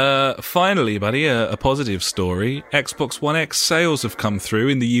 Finally, buddy, a positive story. Xbox One X sales have come through,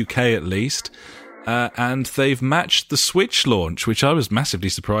 in the UK at least, and they've matched the Switch launch, which I was massively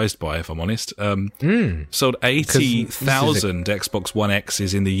surprised by, if I'm honest. Sold 80,000 Xbox One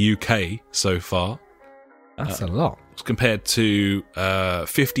X's in the UK so far. That's a lot. Compared to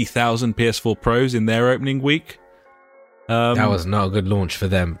 50,000 PS4 Pros in their opening week. That was not a good launch for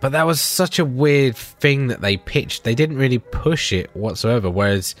them. But that was such a weird thing that they pitched. They didn't really push it whatsoever,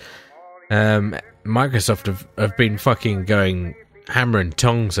 whereas Microsoft have been fucking going hammer and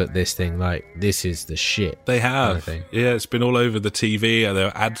tongs at this thing, like, this is the shit. They have. Kind of yeah, it's been all over the TV. There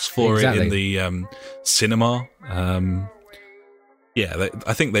are ads for it in the cinema. I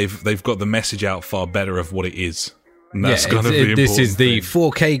think they've got the message out far better of what it is. And that's kind of the important this is the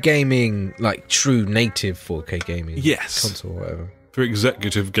thing. 4K gaming, like true native 4K gaming console or whatever. For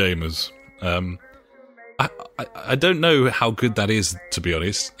executive gamers. I don't know how good that is, to be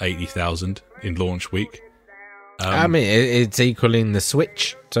honest, 80,000 in launch week. I mean, it's equaling the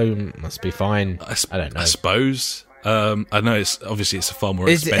Switch, so it must be fine. I don't know. I suppose. I know it's a far more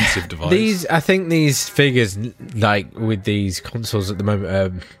expensive device. I think these figures, like with these consoles at the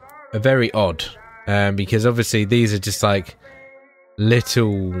moment, are very odd. Because obviously these are just like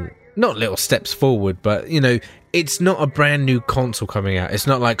not little steps forward, but it's not a brand new console coming out. It's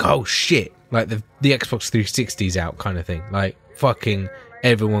not like, oh shit, like the Xbox 360's out kind of thing. Like, fucking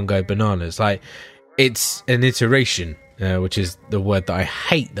everyone go bananas. Like, it's an iteration, which is the word that I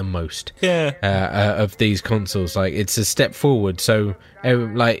hate the most. Of these consoles. Like, it's a step forward. So,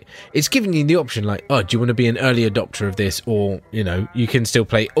 like, it's giving you the option, like, oh, do you want to be an early adopter of this? Or, you can still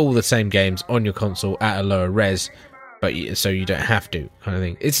play all the same games on your console at a lower res, but so you don't have to, kind of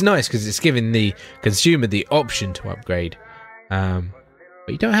thing. It's nice because it's giving the consumer the option to upgrade, but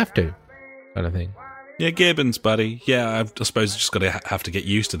you don't have to, kind of thing. Yeah, Gibbons, buddy. Yeah, I suppose you just got to have to get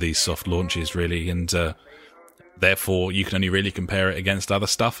used to these soft launches, really, and therefore you can only really compare it against other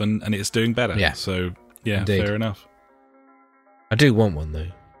stuff, and it's doing better. Yeah. So, yeah, indeed. Fair enough. I do want one, though.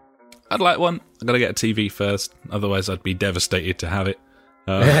 I'd like one. I've got to get a TV first, otherwise I'd be devastated to have it.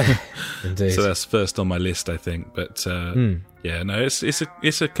 Indeed. So that's first on my list, I think. But yeah, no,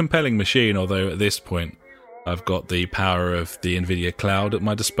 it's a compelling machine. Although at this point, I've got the power of the Nvidia cloud at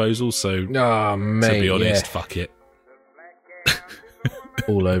my disposal. So, to be honest, fuck it.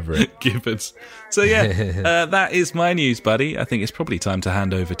 All over it. Gibbons. So yeah, that is my news, buddy. I think it's probably time to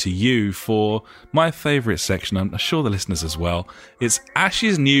hand over to you for my favourite section. I'm sure the listeners as well. It's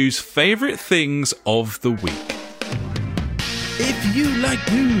Ash's News Favourite Things of the Week. If you like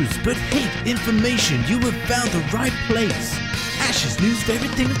news but hate information, you have found the right place. Ash's news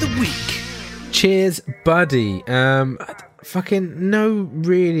favorite thing of the week. Cheers, buddy. Fucking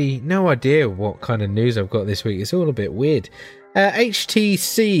no idea what kind of news I've got this week. It's all a bit weird.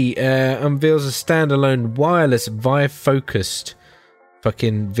 HTC unveils a standalone wireless Vive-focused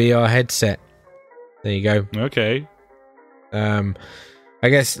fucking VR headset. There you go. Okay. I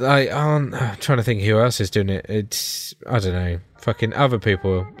guess I'm trying to think who else is doing it. It's, I don't know, fucking other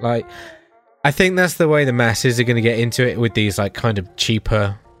people. Like, I think that's the way the masses are going to get into it with these like kind of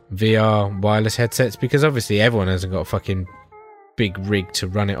cheaper VR wireless headsets, because obviously everyone hasn't got a fucking big rig to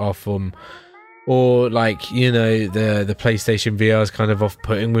run it off or like, you know, the PlayStation VR is kind of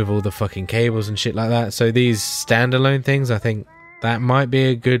off-putting with all the fucking cables and shit like that. So these standalone things, I think that might be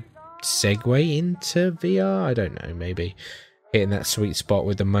a good segue into VR. I don't know, maybe hitting that sweet spot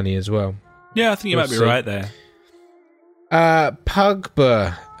with the money as well. Yeah, I think you might be right there.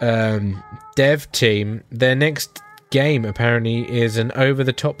 Pugba dev team, their next game apparently is an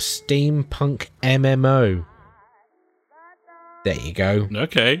over-the-top steampunk MMO. There you go.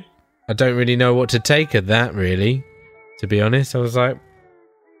 Okay. I don't really know what to take of that, really, to be honest. I was like,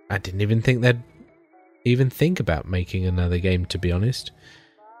 I didn't even think they'd even think about making another game, to be honest.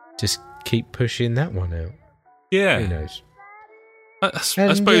 Just keep pushing that one out. Yeah. Who knows? I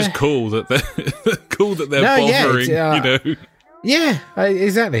suppose cool that they're bothering, you know. Yeah,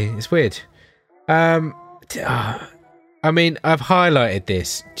 exactly. It's weird. I mean, I've highlighted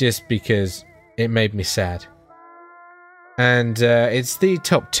this just because it made me sad. And it's the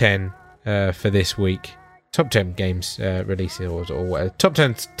top 10 for this week. Top 10 games releases or top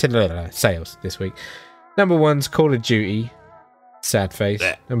 10 sales this week. Number 1's Call of Duty, sad face.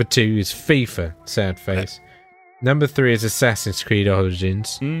 Number 2 is FIFA, sad face. Number 3 is Assassin's Creed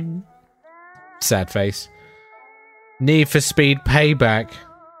Origins, sad face. Need for Speed Payback,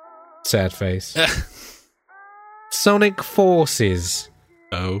 sad face. Sonic Forces,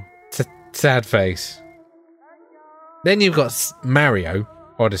 sad face. Then you've got Mario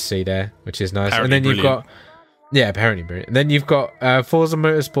Odyssey there, which is nice. Apparently and then you've got... Yeah, apparently brilliant. And then you've got Forza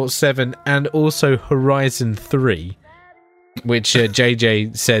Motorsport 7 and also Horizon 3, which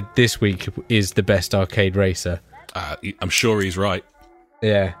JJ said this week is the best arcade racer. I'm sure he's right.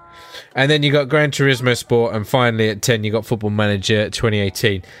 Yeah. And then you got Gran Turismo Sport, and finally at 10 you got Football Manager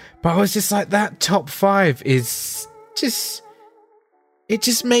 2018. But I was just like, that top 5 is just... It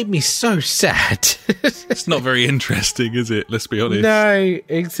just made me so sad. It's not very interesting, is it? Let's be honest. No,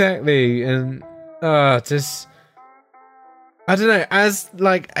 exactly. And just... I don't know, as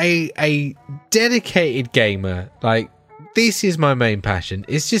like a dedicated gamer, like, this is my main passion.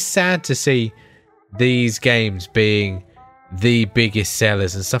 It's just sad to see these games being the biggest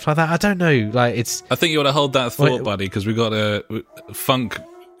sellers and stuff like that. I don't know, like, it's... I think you want to hold that thought, buddy, because we got a funk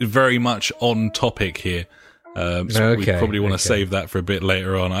very much on topic here. So we probably want to save that for a bit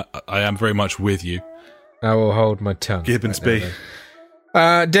later on. I am very much with you. I will hold my tongue. Gibbons B.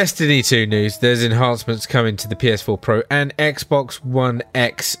 Destiny 2 news. There's enhancements coming to the PS4 Pro and Xbox One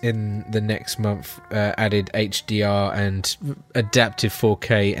X in the next month. Added HDR and adaptive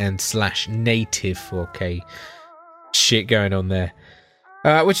 4K and / native 4K shit going on there,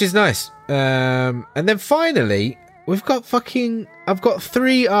 which is nice. And then finally, we've got I've got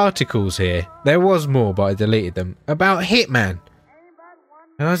 3 articles here. There was more, but I deleted them, about Hitman.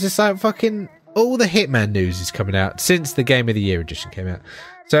 And I was just like, fucking... all the Hitman news is coming out since the Game of the Year edition came out.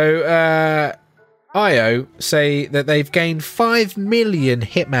 So, IO say that they've gained 5 million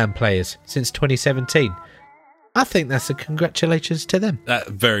Hitman players since 2017. I think that's a congratulations to them.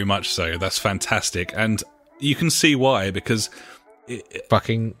 Very much so. That's fantastic. And you can see why, because... It's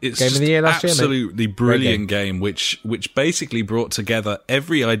Game of the Year last year, absolutely brilliant game, which basically brought together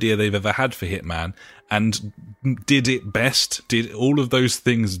every idea they've ever had for Hitman and did it best, did all of those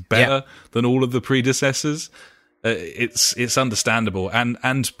things better than all of the predecessors. It's understandable,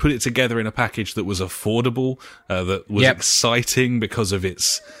 and put it together in a package that was affordable, that was exciting because of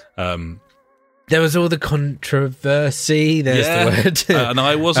its... there was all the controversy. There's the word. And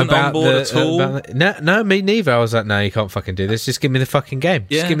I wasn't on board at all. No, me neither. I was like, no, you can't fucking do this. Just give me the fucking game.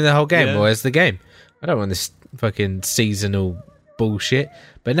 Just give me the whole game. Yeah. Where's the game? I don't want this fucking seasonal bullshit.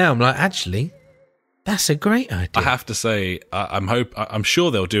 But now I'm like, actually, that's a great idea. I have to say, I'm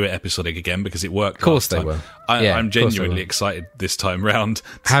sure they'll do it episodic again because it worked. Of course last they time. will. I'm genuinely excited this time round.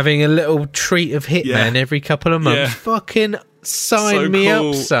 Having a little treat of Hitman every couple of months. Fucking sign me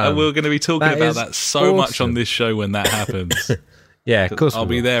up, son. And we're going to be talking about that so much on this show when that happens. Yeah, of course I'll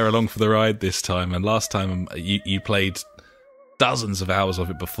be there along for the ride this time. And last time you played dozens of hours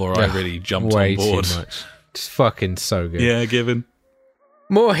of it before I really jumped on board. Too much. It's fucking so good. Yeah, given.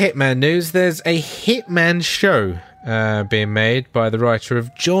 More Hitman news. There's a Hitman show being made by the writer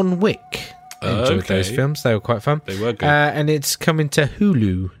of John Wick. I enjoyed those films. They were quite fun. They were good. And it's coming to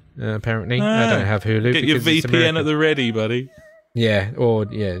Hulu, apparently. I don't have Hulu. Get your VPN at the ready, buddy. Yeah, or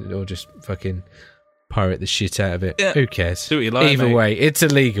just fucking pirate the shit out of it. Yeah. Who cares? Do what you like, Either mate. way, it's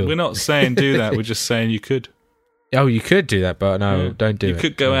illegal. We're not saying do that. We're just saying you could. Oh, you could do that, but no, don't do it. You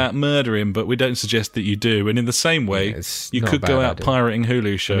could go out murdering, but we don't suggest that you do. And in the same way, you could go out pirating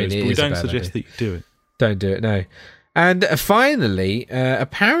Hulu shows, but we don't suggest that you do it. Don't do it, no. And finally,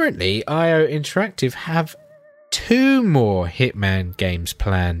 apparently, IO Interactive have 2 more Hitman games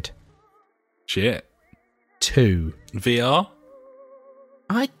planned. Shit. 2. VR?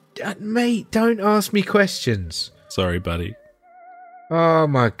 Mate, don't ask me questions. Sorry, buddy. Oh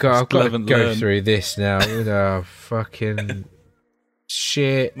my god, I've got to go learn. through this now. Oh, fucking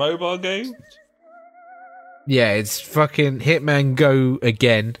shit. Mobile games? Yeah, it's fucking Hitman Go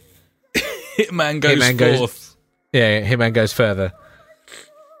again. Hitman goes forth. Yeah, Hitman goes further.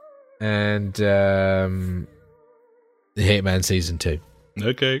 And Hitman Season 2.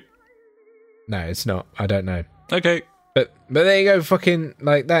 Okay. No, it's not. I don't know. Okay. But there you go, fucking,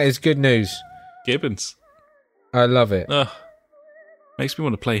 like, that is good news. Gibbons. I love it. Ugh. Makes me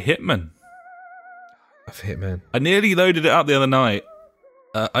want to play Hitman. Love Hitman. I nearly loaded it up the other night.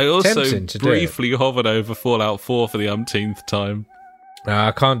 I also briefly hovered over Fallout 4 for the umpteenth time.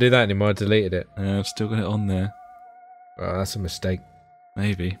 I can't do that anymore. I deleted it. I've still got it on there. Oh, that's a mistake.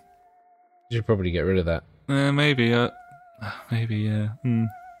 Maybe. You should probably get rid of that. Maybe. Maybe, yeah.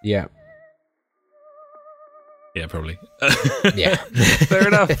 Yeah. Yeah, probably. Yeah. Fair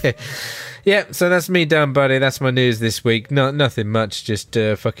enough. Yeah, so that's me done, buddy. That's my news this week. Nothing much, just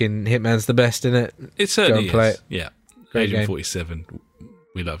fucking Hitman's the best, innit? It certainly Go and play is. It. Yeah. Great Agent game. 47.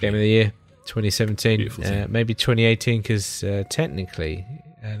 We love Game you. of the year, 2017. Beautiful team. Maybe 2018, because technically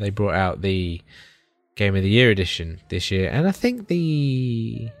they brought out the Game of the Year edition this year, and I think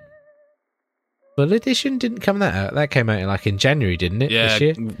the full edition didn't come that out. That came out in January, didn't it? This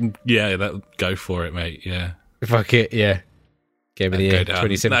year? Yeah, go for it, mate. Yeah. Fuck it, yeah. Game of the Year,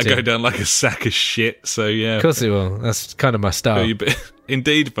 2017. That'll go down like a sack of shit, so yeah. Of course it will. That's kind of my style.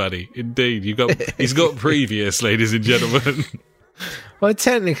 Indeed, buddy. Indeed. He's got previous, ladies and gentlemen. Well,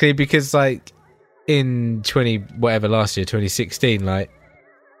 technically, because in last year, 2016,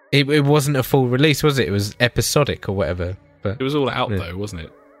 it wasn't a full release, was it? It was episodic or whatever. But it was all out though, wasn't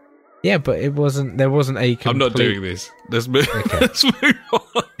it? Yeah, but it wasn't. There wasn't a complete... I'm not doing this. Let's move on.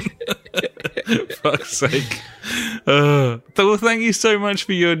 Fuck's sake. Well, thank you so much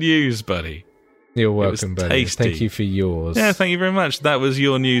for your news, buddy. You're welcome, buddy. Tasty. Thank you for yours. Yeah, thank you very much. That was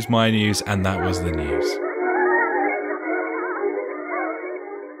your news, my news, and that was the news.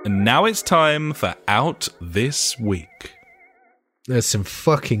 And now it's time for Out This Week. There's some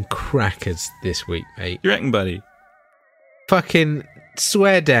fucking crackers this week, mate. You reckon, buddy? Fucking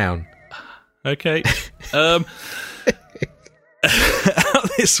swear down. Okay. Out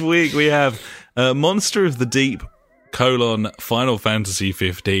this week we have Monster of the Deep, Final Fantasy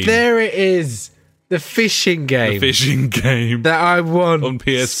 15. There it is. The fishing game. The fishing game. That I want on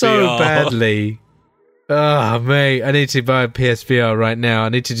PSVR. So badly. Oh, mate. I need to buy a PSVR right now. I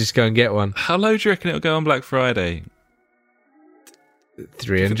need to just go and get one. How low do you reckon it'll go on Black Friday?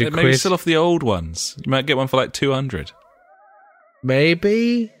 300 quid. Maybe sell off the old ones. You might get one for 200.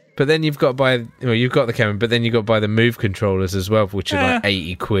 Maybe. But then you've got to buy... Well, you've got the camera, but then you've got to buy the Move controllers as well, which are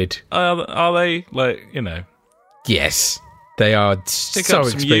 80 quid. Are they? Yes. They are Pick so up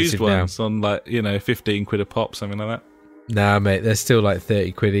some expensive used now. ones on 15 quid a pop, something like that. Nah, mate, they're still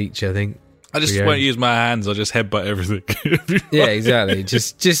 30 quid each, I think. I just won't use my hands, I'll just headbutt everything. Yeah, exactly.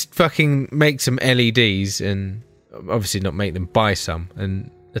 just fucking make some LEDs and obviously not make them buy some and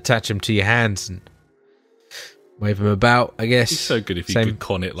attach them to your hands and wave them about, I guess. It's so good if you could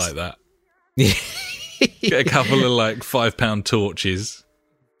con it like that. Get a couple of £5 torches.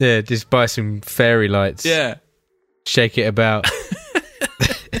 Yeah, just buy some fairy lights. Yeah. Shake it about.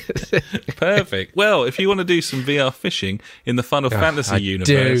 Perfect. Well, if you want to do some VR fishing in the Final Fantasy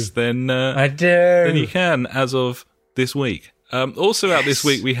universe, then then you can, as of this week. Also out this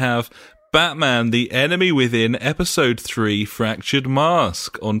week, we have Batman: The Enemy Within Episode 3: Fractured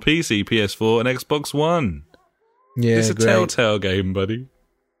Mask on PC, PS4, and Xbox One. Yeah, it's a Telltale game, buddy.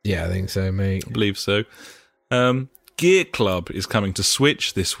 Yeah, I think so, mate. I believe so. Gear Club is coming to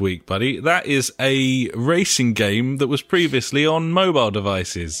Switch this week, buddy. That is a racing game that was previously on mobile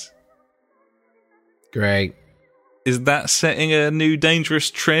devices. Great. Is that setting a new dangerous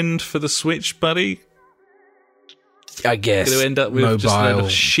trend for the Switch, buddy? I guess. Going to end up with mobile just a load of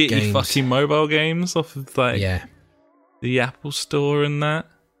shitty games. fucking mobile games off of the Apple Store and that.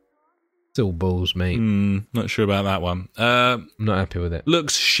 It's all balls, mate. Not sure about that one. I'm not happy with it.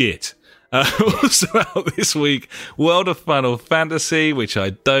 Looks shit. Also out this week, World of Final Fantasy, which I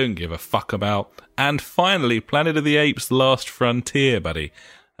don't give a fuck about. And finally, Planet of the Apes: Last Frontier, buddy,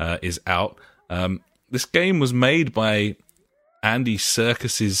 is out. This game was made by Andy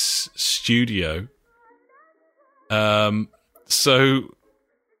Serkis's studio. So,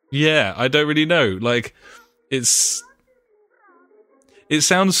 yeah, I don't really know. Like, it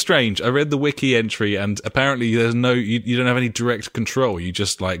sounds strange. I read the wiki entry, and apparently there's you don't have any direct control. You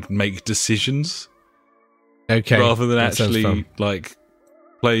just, like, make decisions. Okay. Rather than actually, like,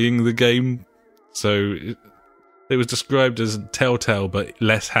 playing the game. So it was described as Telltale, but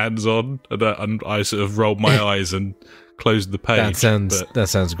less hands-on. And I sort of rolled my eyes and closed the page. That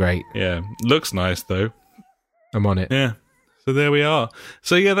sounds great. Yeah. Looks nice, though. I'm on it. Yeah. So there we are.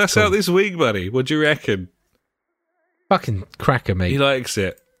 So, yeah, that's out this week, buddy. What do you reckon? Fucking cracker, mate. He likes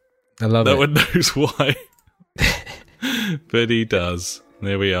it. I love it. No one knows why. But he does.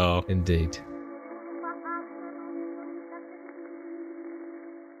 There we are. Indeed.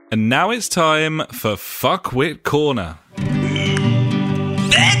 And now it's time for Fuckwit Corner. Fuckwit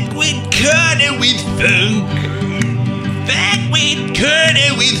Corner with funk. Fuckwit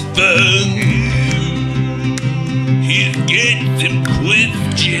Corner with funk. He's got some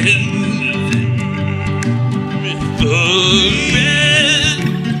questions.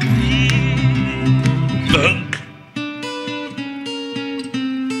 Funk.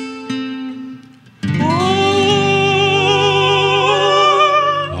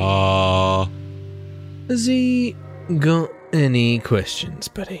 Has he got any questions,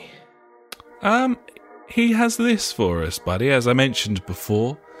 buddy? He has this for us, buddy. As I mentioned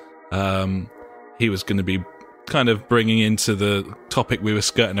before, he was going to be kind of bringing into the topic we were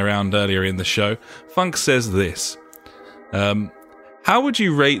skirting around earlier in the show. Funk says this. How would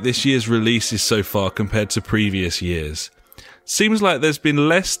you rate this year's releases so far compared to previous years? Seems like there's been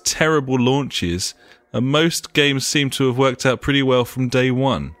less terrible launches, and most games seem to have worked out pretty well from day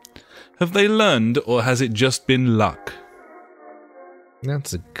one. Have they learned, or has it just been luck?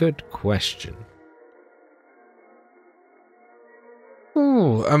 That's a good question.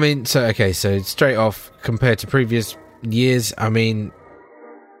 Oh, I mean, so straight off, compared to previous years, I mean,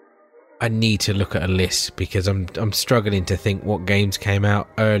 I need to look at a list because I'm struggling to think what games came out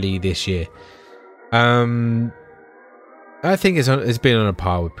early this year. I think it's been on a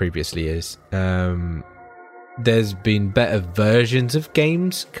par with previous years. There's been better versions of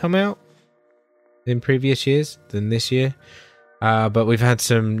games come out in previous years than this year. But we've had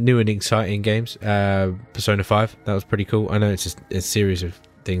some new and exciting games. Persona 5, that was pretty cool. I know it's just a series of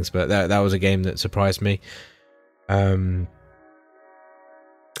things, but that was a game that surprised me.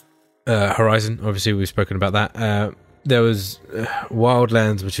 Horizon, obviously we've spoken about that. There was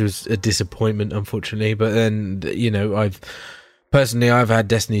Wildlands, which was a disappointment, unfortunately. But then, I've had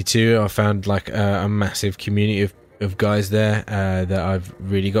Destiny 2. I found like a massive community of guys there that I've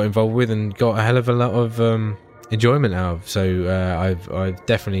really got involved with and got a hell of a lot of enjoyment out of. So I've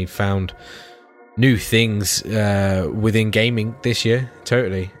definitely found new things within gaming this year,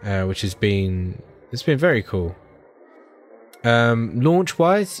 totally, which it's been very cool. Launch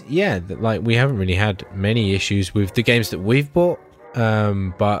wise, yeah, like we haven't really had many issues with the games that we've bought,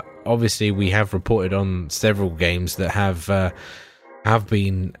 but obviously we have reported on several games that have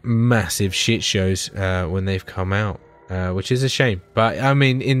been massive shit shows when they've come out, which is a shame. But I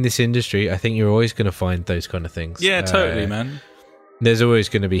mean, in this industry, I think you're always going to find those kind of things. Yeah, totally, man. There's always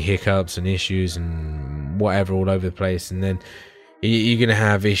going to be hiccups and issues and whatever all over the place, and then you're going to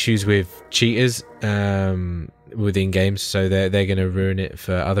have issues with cheaters within games, so they're going to ruin it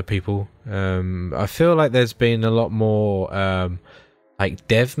for other people. I feel like there's been a lot more like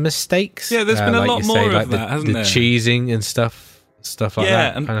dev mistakes. Yeah, there's been a lot more of that, hasn't there? The cheesing and stuff like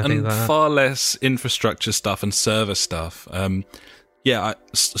that. And like far less infrastructure stuff and server stuff.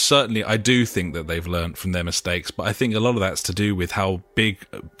 Certainly I do think that they've learnt from their mistakes, but I think a lot of that's to do with how big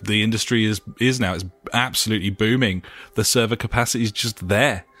the industry is now. It's absolutely booming. The server capacity is just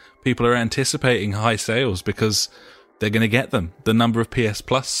there. People are anticipating high sales because they're going to get them. The number of PS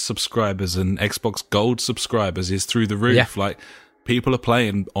Plus subscribers and Xbox Gold subscribers is through the roof. Yeah. Like, people are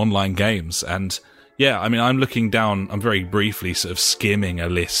playing online games. And yeah, I mean, I'm looking down, I'm very briefly sort of skimming a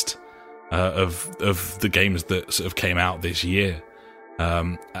list of the games that sort of came out this year.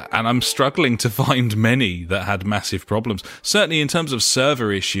 And I'm struggling to find many that had massive problems. Certainly in terms of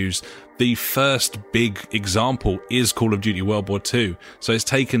server issues, the first big example is Call of Duty World War II. So it's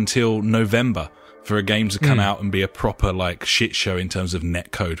taken till November for a game to come out and be a proper like shit show in terms of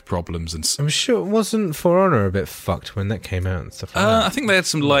netcode problems and I'm sure, wasn't For Honor a bit fucked when that came out and stuff like that? I think they had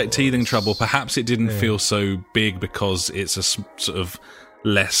some light teething trouble. Perhaps it didn't feel so big because it's a sort of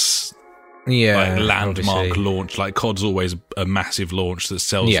less landmark obviously. launch. Like COD's always a massive launch that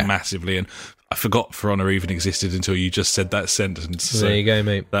sells massively, and I forgot For Honor even existed until you just said that sentence. So there you go,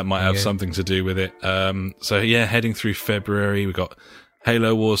 mate. That might have something to do with it. So yeah, heading through February, we got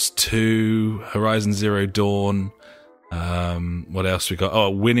Halo Wars 2, Horizon Zero Dawn. What else we got? Oh,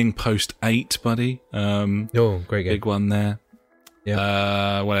 Winning Post 8, buddy. Great game. Big one there.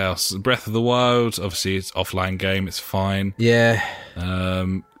 Yeah. What else? Breath of the Wild. Obviously, it's offline game. It's fine. Yeah.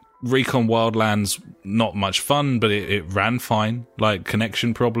 Recon Wildlands, not much fun, but it ran fine. Like,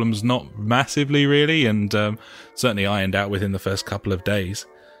 connection problems, not massively, really, and certainly ironed out within the first couple of days.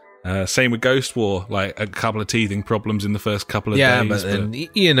 Same with Ghost War, like a couple of teething problems in the first couple of days. Yeah, but then,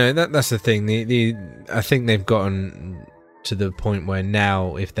 you know, that's the thing. I think they've gotten to the point where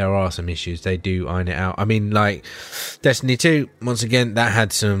now, if there are some issues, they do iron it out. I mean, like, Destiny 2, once again, that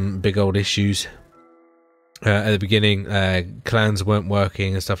had some big old issues. At the beginning, clans weren't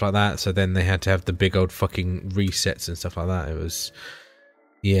working and stuff like that, so then they had to have the big old fucking resets and stuff like that. It was...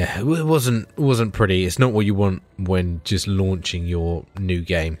 Yeah, it wasn't pretty. It's not what you want when just launching your new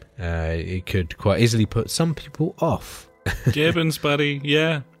game. It could quite easily put some people off. Gibbons, buddy,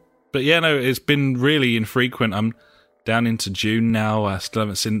 yeah. But yeah, no, it's been really infrequent. I'm down into June now. I still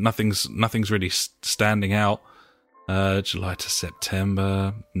haven't seen nothing's really standing out. July to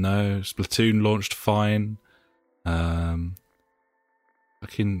September, no. Splatoon launched fine. Wow,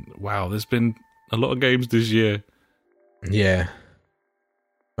 there's been a lot of games this year. Yeah.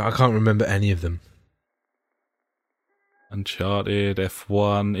 I can't remember any of them. Uncharted,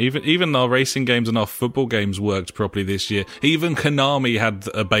 F1, even our racing games and our football games worked properly this year. Even Konami had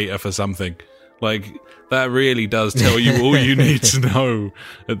a beta for something. Like, that really does tell you all you need to know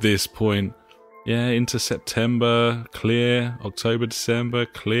at this point. Yeah, into September, clear. October, December,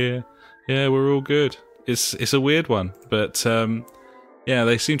 clear. Yeah, we're all good. It's a weird one, but yeah,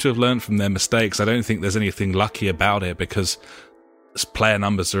 they seem to have learned from their mistakes. I don't think there's anything lucky about it because player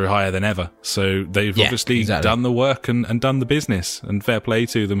numbers are higher than ever. So they've obviously done the work and done the business, and fair play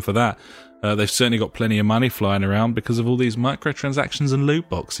to them for that. They've certainly got plenty of money flying around because of all these microtransactions and loot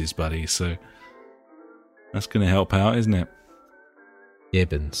boxes, buddy. So that's going to help out, isn't it?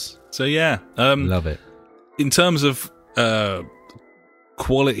 Gibbons. So yeah. Love it. In terms of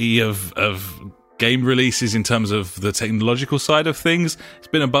quality of game releases, in terms of the technological side of things, it's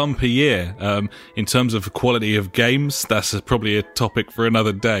been a bumper year. In terms of quality of games, that's probably a topic for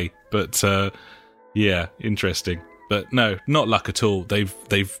another day. But yeah, interesting. But no, not luck at all. They've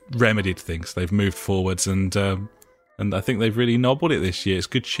remedied things. They've moved forwards, and I think they've really nobbled it this year. It's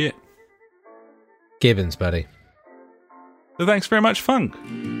good shit. Gibbons, buddy. So thanks very much, Funk.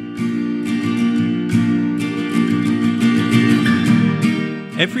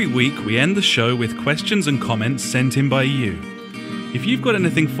 Every week, we end the show with questions and comments sent in by you. If you've got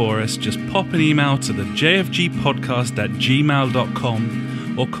anything for us, just pop an email to the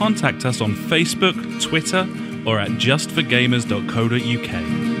jfgpodcast@gmail.com or contact us on Facebook, Twitter, or at justforgamers.co.uk.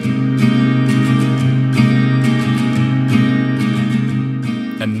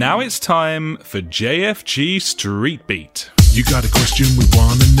 And now it's time for JfG Street Beat. You got a question we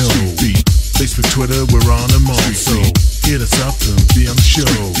wanna know. Street Beat. Facebook, Twitter, we're on them all. So hit us up and be on the show.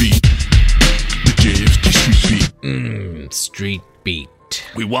 Street Beat. The JfG Street Beat. Street Beat.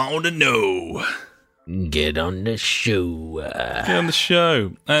 We want to know. Get on the show. Get on the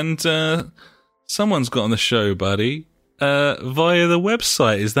show. And someone's got on the show, buddy, via the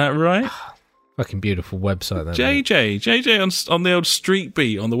website. Is that right? Fucking beautiful website, that. JJ on the old Street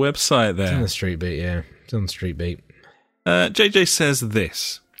Beat on the website there. It's on the Street Beat, yeah. It's on the Street Beat. JJ says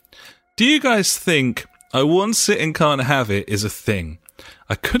this. Do you guys think I Want It and Can't Have It is a thing?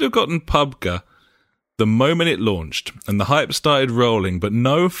 I could have gotten PUBG the moment it launched and the hype started rolling, but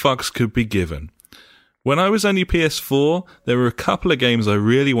no fucks could be given. When I was only PS4, there were a couple of games I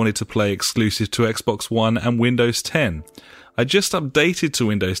really wanted to play exclusive to Xbox One and Windows 10. I just updated to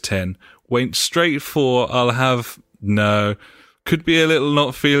Windows 10, went straight for could be a little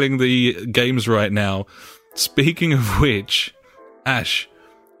not feeling the games right now. Speaking of which, Ash,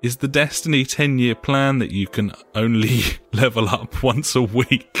 is the Destiny 10-year plan that you can only level up once a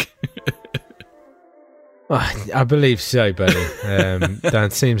week? I believe so, buddy.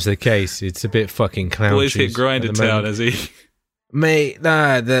 That seems the case. It's a bit fucking clown. Boys hit Grinder Town, has he? Mate,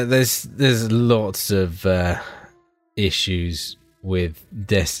 there's lots of issues with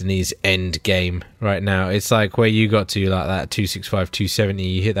Destiny's end game right now. It's like where you got to, like that 265, 270,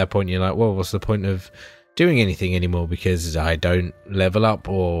 you hit that point, you're like, well, what's the point of doing anything anymore, because I don't level up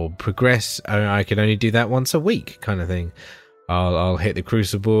or progress. I can only do that once a week kind of thing. I'll hit the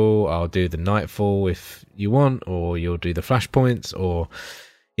Crucible, I'll do the Nightfall if you want, or you'll do the Flashpoints, or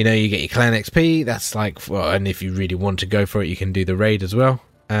you get your clan XP. That's like, well, and if you really want to go for it, you can do the raid as well.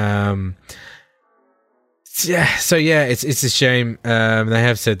 So it's a shame. They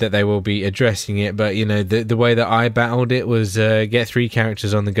have said that they will be addressing it, but the way that I battled it was get 3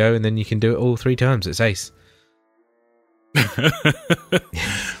 characters on the go, and then you can do it all 3 times. It's ace.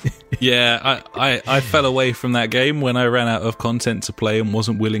 Yeah, I fell away from that game when I ran out of content to play and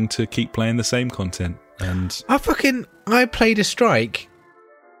wasn't willing to keep playing the same content. And I played a strike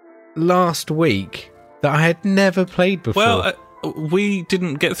last week that I had never played before. Well, we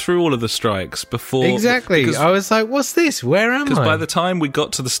didn't get through all of the strikes before. Exactly. I was like, what's this? Where am I? Because by the time we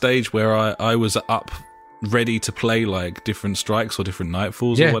got to the stage where I was up, ready to play like different strikes or different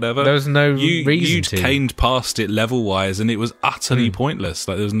Nightfalls or whatever, there was no reason you'd to. caned past it level-wise, and it was utterly pointless.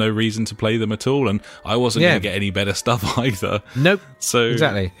 Like, there was no reason to play them at all, and I wasn't going to get any better stuff either. Nope. So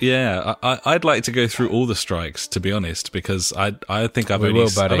exactly. Yeah, I'd like to go through all the strikes, to be honest, because I think I've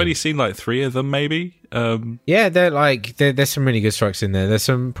only seen like 3 of them, maybe. Yeah, they're like there's some really good strikes in there. There's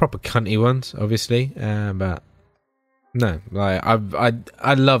some proper cunty ones, obviously, but no, like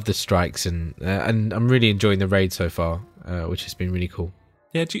I love the strikes, and I'm really enjoying the raid so far, which has been really cool.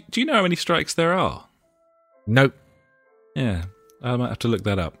 Yeah, do you know how many strikes there are? Nope. Yeah, I might have to look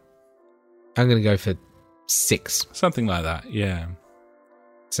that up. I'm gonna go for 6, something like that. Yeah,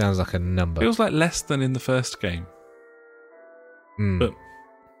 sounds like a number. Feels like less than in the first game, but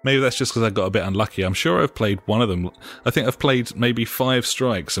maybe that's just because I got a bit unlucky. I'm sure I've played one of them. I think I've played maybe 5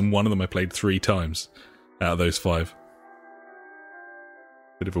 strikes, and one of them I played 3 times out of those 5.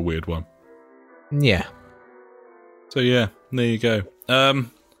 Bit of a weird one. Yeah. So yeah, there you go.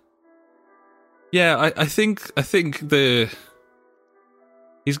 Yeah, I think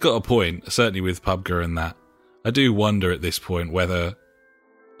he's got a point, certainly with PUBG and that. I do wonder at this point whether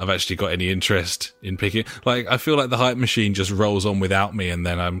I've actually got any interest in picking. Like, I feel like the hype machine just rolls on without me, and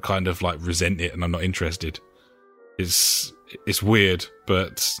then I'm kind of like resent it, and I'm not interested. It's weird,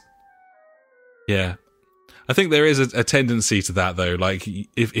 but yeah. I think there is a tendency to that, though. Like,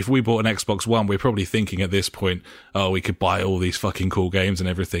 if we bought an Xbox One, we're probably thinking at this point, oh, we could buy all these fucking cool games and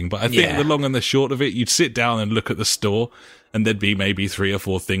everything. But I think the long and the short of it, you'd sit down and look at the store, and there'd be maybe 3 or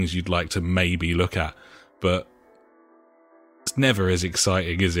 4 things you'd like to maybe look at. But it's never as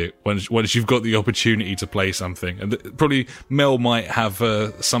exciting, is it? Once you've got the opportunity to play something. And probably Mel might have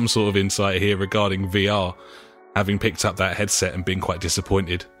some sort of insight here regarding VR, having picked up that headset and being quite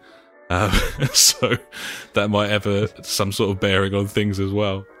disappointed. So that might have some sort of bearing on things as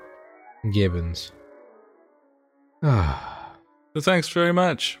well. Gibbons. Ah. So thanks very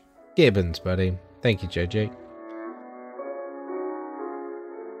much. Gibbons, buddy. Thank you, JJ.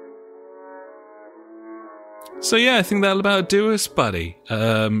 So yeah, I think that'll about do us, buddy.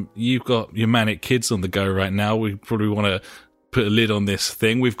 You've got your manic kids on the go right now. We probably want to put a lid on this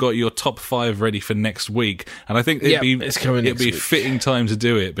thing. We've got your top 5 ready for next week, and I think it'd be a fitting time to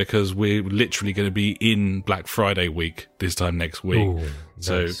do it, because we're literally going to be in Black Friday week this time next week. Ooh,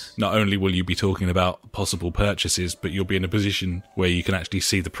 so nice. Not only will you be talking about possible purchases, but you'll be in a position where you can actually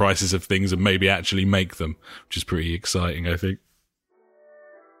see the prices of things and maybe actually make them, which is pretty exciting, I think.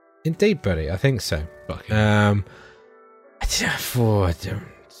 Indeed, buddy. I think so.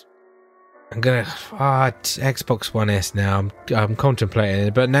 I'm gonna Xbox One S now. I'm contemplating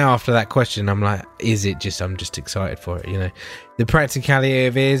it, but now after that question, I'm like, is it just? I'm just excited for it. The practicality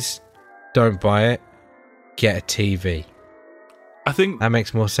of it is, don't buy it, get a TV. I think that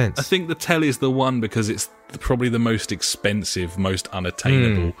makes more sense. I think the telly is the one, because it's probably the most expensive, most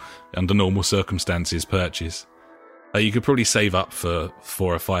unattainable under normal circumstances purchase. You could probably save up for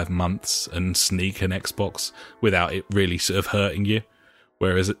 4 or 5 months and sneak an Xbox without it really sort of hurting you.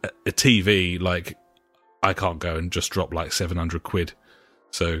 Whereas a TV, like, I can't go and just drop like 700 quid.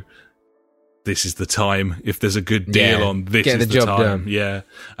 So this is the time. If there's a good deal on, this is the time. Done. Yeah.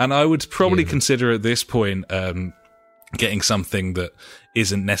 And I would probably consider at this point getting something that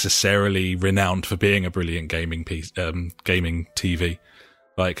isn't necessarily renowned for being a brilliant gaming TV.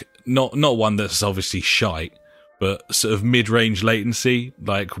 Like, not one that's obviously shite, but sort of mid-range latency,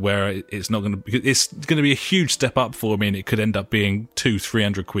 like where it's going to be a huge step up for me, and it could end up being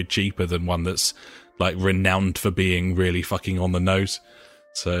 200-300 quid cheaper than one that's like renowned for being really fucking on the nose.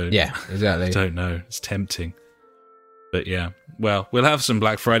 So yeah, exactly. I don't know. It's tempting. But yeah, well, we'll have some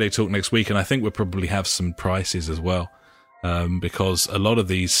Black Friday talk next week, and I think we'll probably have some prices as well. because a lot of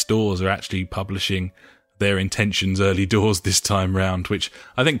these stores are actually publishing their intentions early doors this time round, which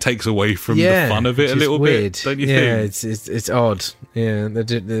I think takes away from the fun of it a little weird. bit, don't you think? Yeah, it's odd. Yeah,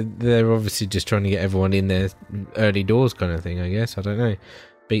 they're obviously just trying to get everyone in there early doors kind of thing, I guess. I don't know.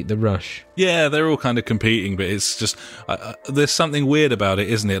 Beat the rush. Yeah, they're all kind of competing, but it's just there's something weird about it,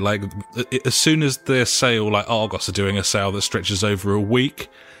 isn't it? Like, as soon as their sale, like Argos are doing a sale that stretches over a week,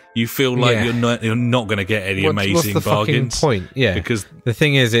 you feel like you're not going to get any amazing what's the bargains. Fucking point? Yeah, because the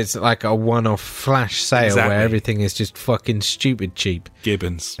thing is, it's like a one-off flash sale where everything is just fucking stupid cheap.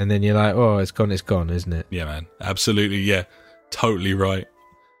 Gibbons, and then you're like, oh, it's gone, isn't it? Yeah, man, absolutely, yeah, totally right.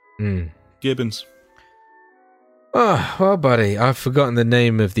 Gibbons. Oh, well, buddy, I've forgotten the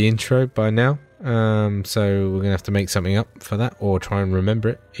name of the intro by now. So we're gonna have to make something up for that, or try and remember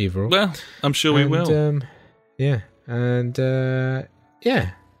it. Either or. Well, I'm sure we will. I'm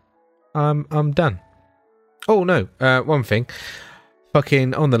done. Oh no, one thing.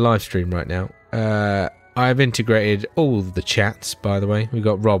 Fucking on the live stream right now. I've integrated all the chats. By the way, we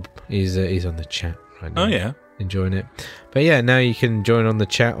got Rob. He's on the chat right now. Oh yeah, enjoying it. But yeah, now you can join on the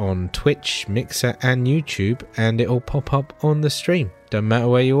chat on Twitch, Mixer, and YouTube, and it'll pop up on the stream. Don't matter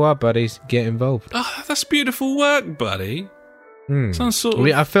where you are, buddies. Get involved. Oh, that's beautiful work, buddy. Some sort of...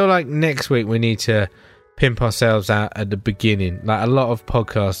 I feel like next week we need to pimp ourselves out at the beginning. Like, a lot of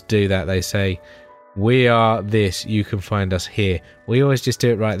podcasts do that. They say, we are this, you can find us here. We always just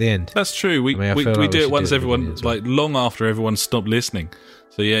do it right at the end. That's true. We do it once everyone, like, long after everyone stopped lipping.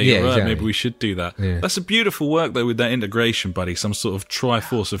 So yeah, you're right. Exactly. Maybe we should do that. Yeah. That's a beautiful work, though, with that integration, buddy. Some sort of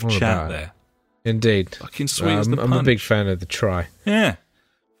triforce of chat there. Indeed. Fucking sweet as the punch. I'm a big fan of the try. Yeah.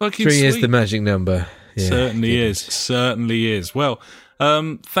 Fucking 3 sweet. is the magic number. Yeah, certainly is. Certainly is. Well,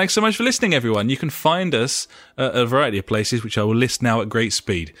 thanks so much for listening, everyone. You can find us at a variety of places, which I will list now at great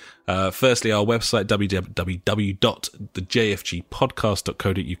speed. Firstly, our website,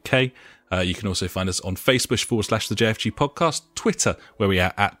 www.thejfgpodcast.co.uk. You can also find us on Facebook /the JFG Podcast, Twitter, where we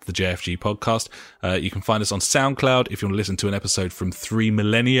are at the JFG Podcast. You can find us on SoundCloud if you want to listen to an episode from 3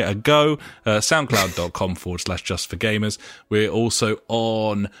 millennia ago, soundcloud.com/justforgamers. We're also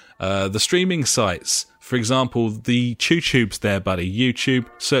on the streaming sites. For example, the YouTube's there, buddy. YouTube,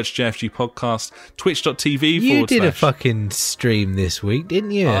 search JFG Podcast, twitch.tv /. You did a fucking stream this week,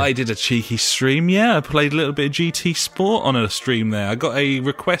 didn't you? I did a cheeky stream, yeah. I played a little bit of GT Sport on a stream there. I got a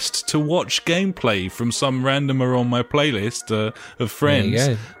request to watch gameplay from some randomer on my playlist of friends.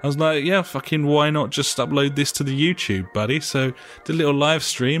 There you go. I was like, yeah, fucking why not just upload this to the YouTube, buddy? So did a little live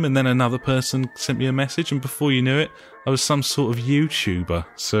stream, and then another person sent me a message, and before you knew it, I was some sort of YouTuber.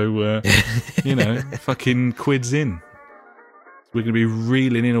 So, fucking quids in. We're going to be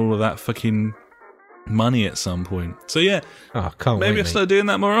reeling in all of that fucking money at some point. So, yeah. Oh, can't maybe wait, I'll start doing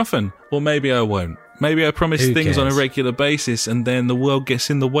that more often. Or maybe I won't. Maybe I promise things on a regular basis and then the world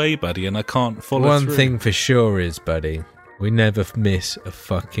gets in the way, buddy, and I can't follow through. One thing for sure is, buddy, we never miss a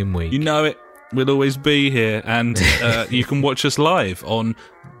fucking week. You know it. We'll always be here, and you can watch us live on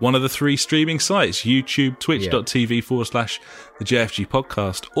one of the 3 streaming sites, YouTube, twitch.tv /the JFG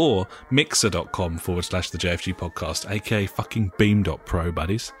Podcast, or mixer.com /the JFG Podcast, aka fucking beam.pro,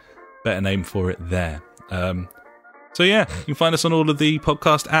 buddies. Better name for it there. So yeah, you can find us on all of the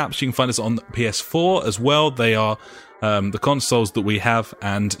podcast apps. You can find us on PS4 as well. They are the consoles that we have,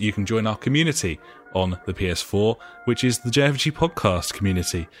 and you can join our community on the PS4, which is the JFG Podcast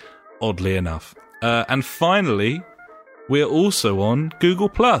community. Oddly enough. And finally, we're also on Google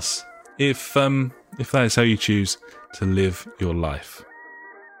Plus, if that is how you choose to live your life.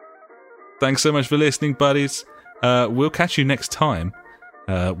 Thanks so much for listening, buddies. We'll catch you next time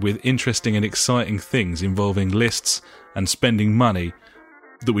with interesting and exciting things involving lists and spending money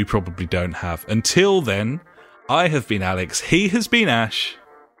that we probably don't have. Until then, I have been Alex, he has been Ash.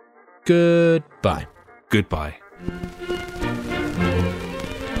 Goodbye. Goodbye.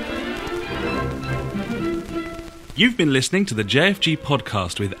 You've been listening to the JFG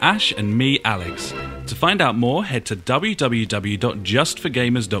Podcast with Ash and me, Alex. To find out more, head to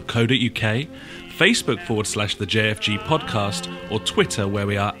www.justforgamers.co.uk, Facebook /the JFG Podcast, or Twitter, where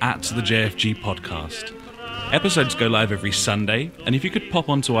we are at the JFG Podcast. Episodes go live every Sunday, and if you could pop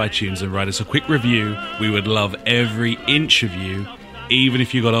onto iTunes and write us a quick review, we would love every inch of you, even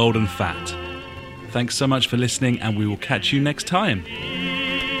if you got old and fat. Thanks so much for listening, and we will catch you next time.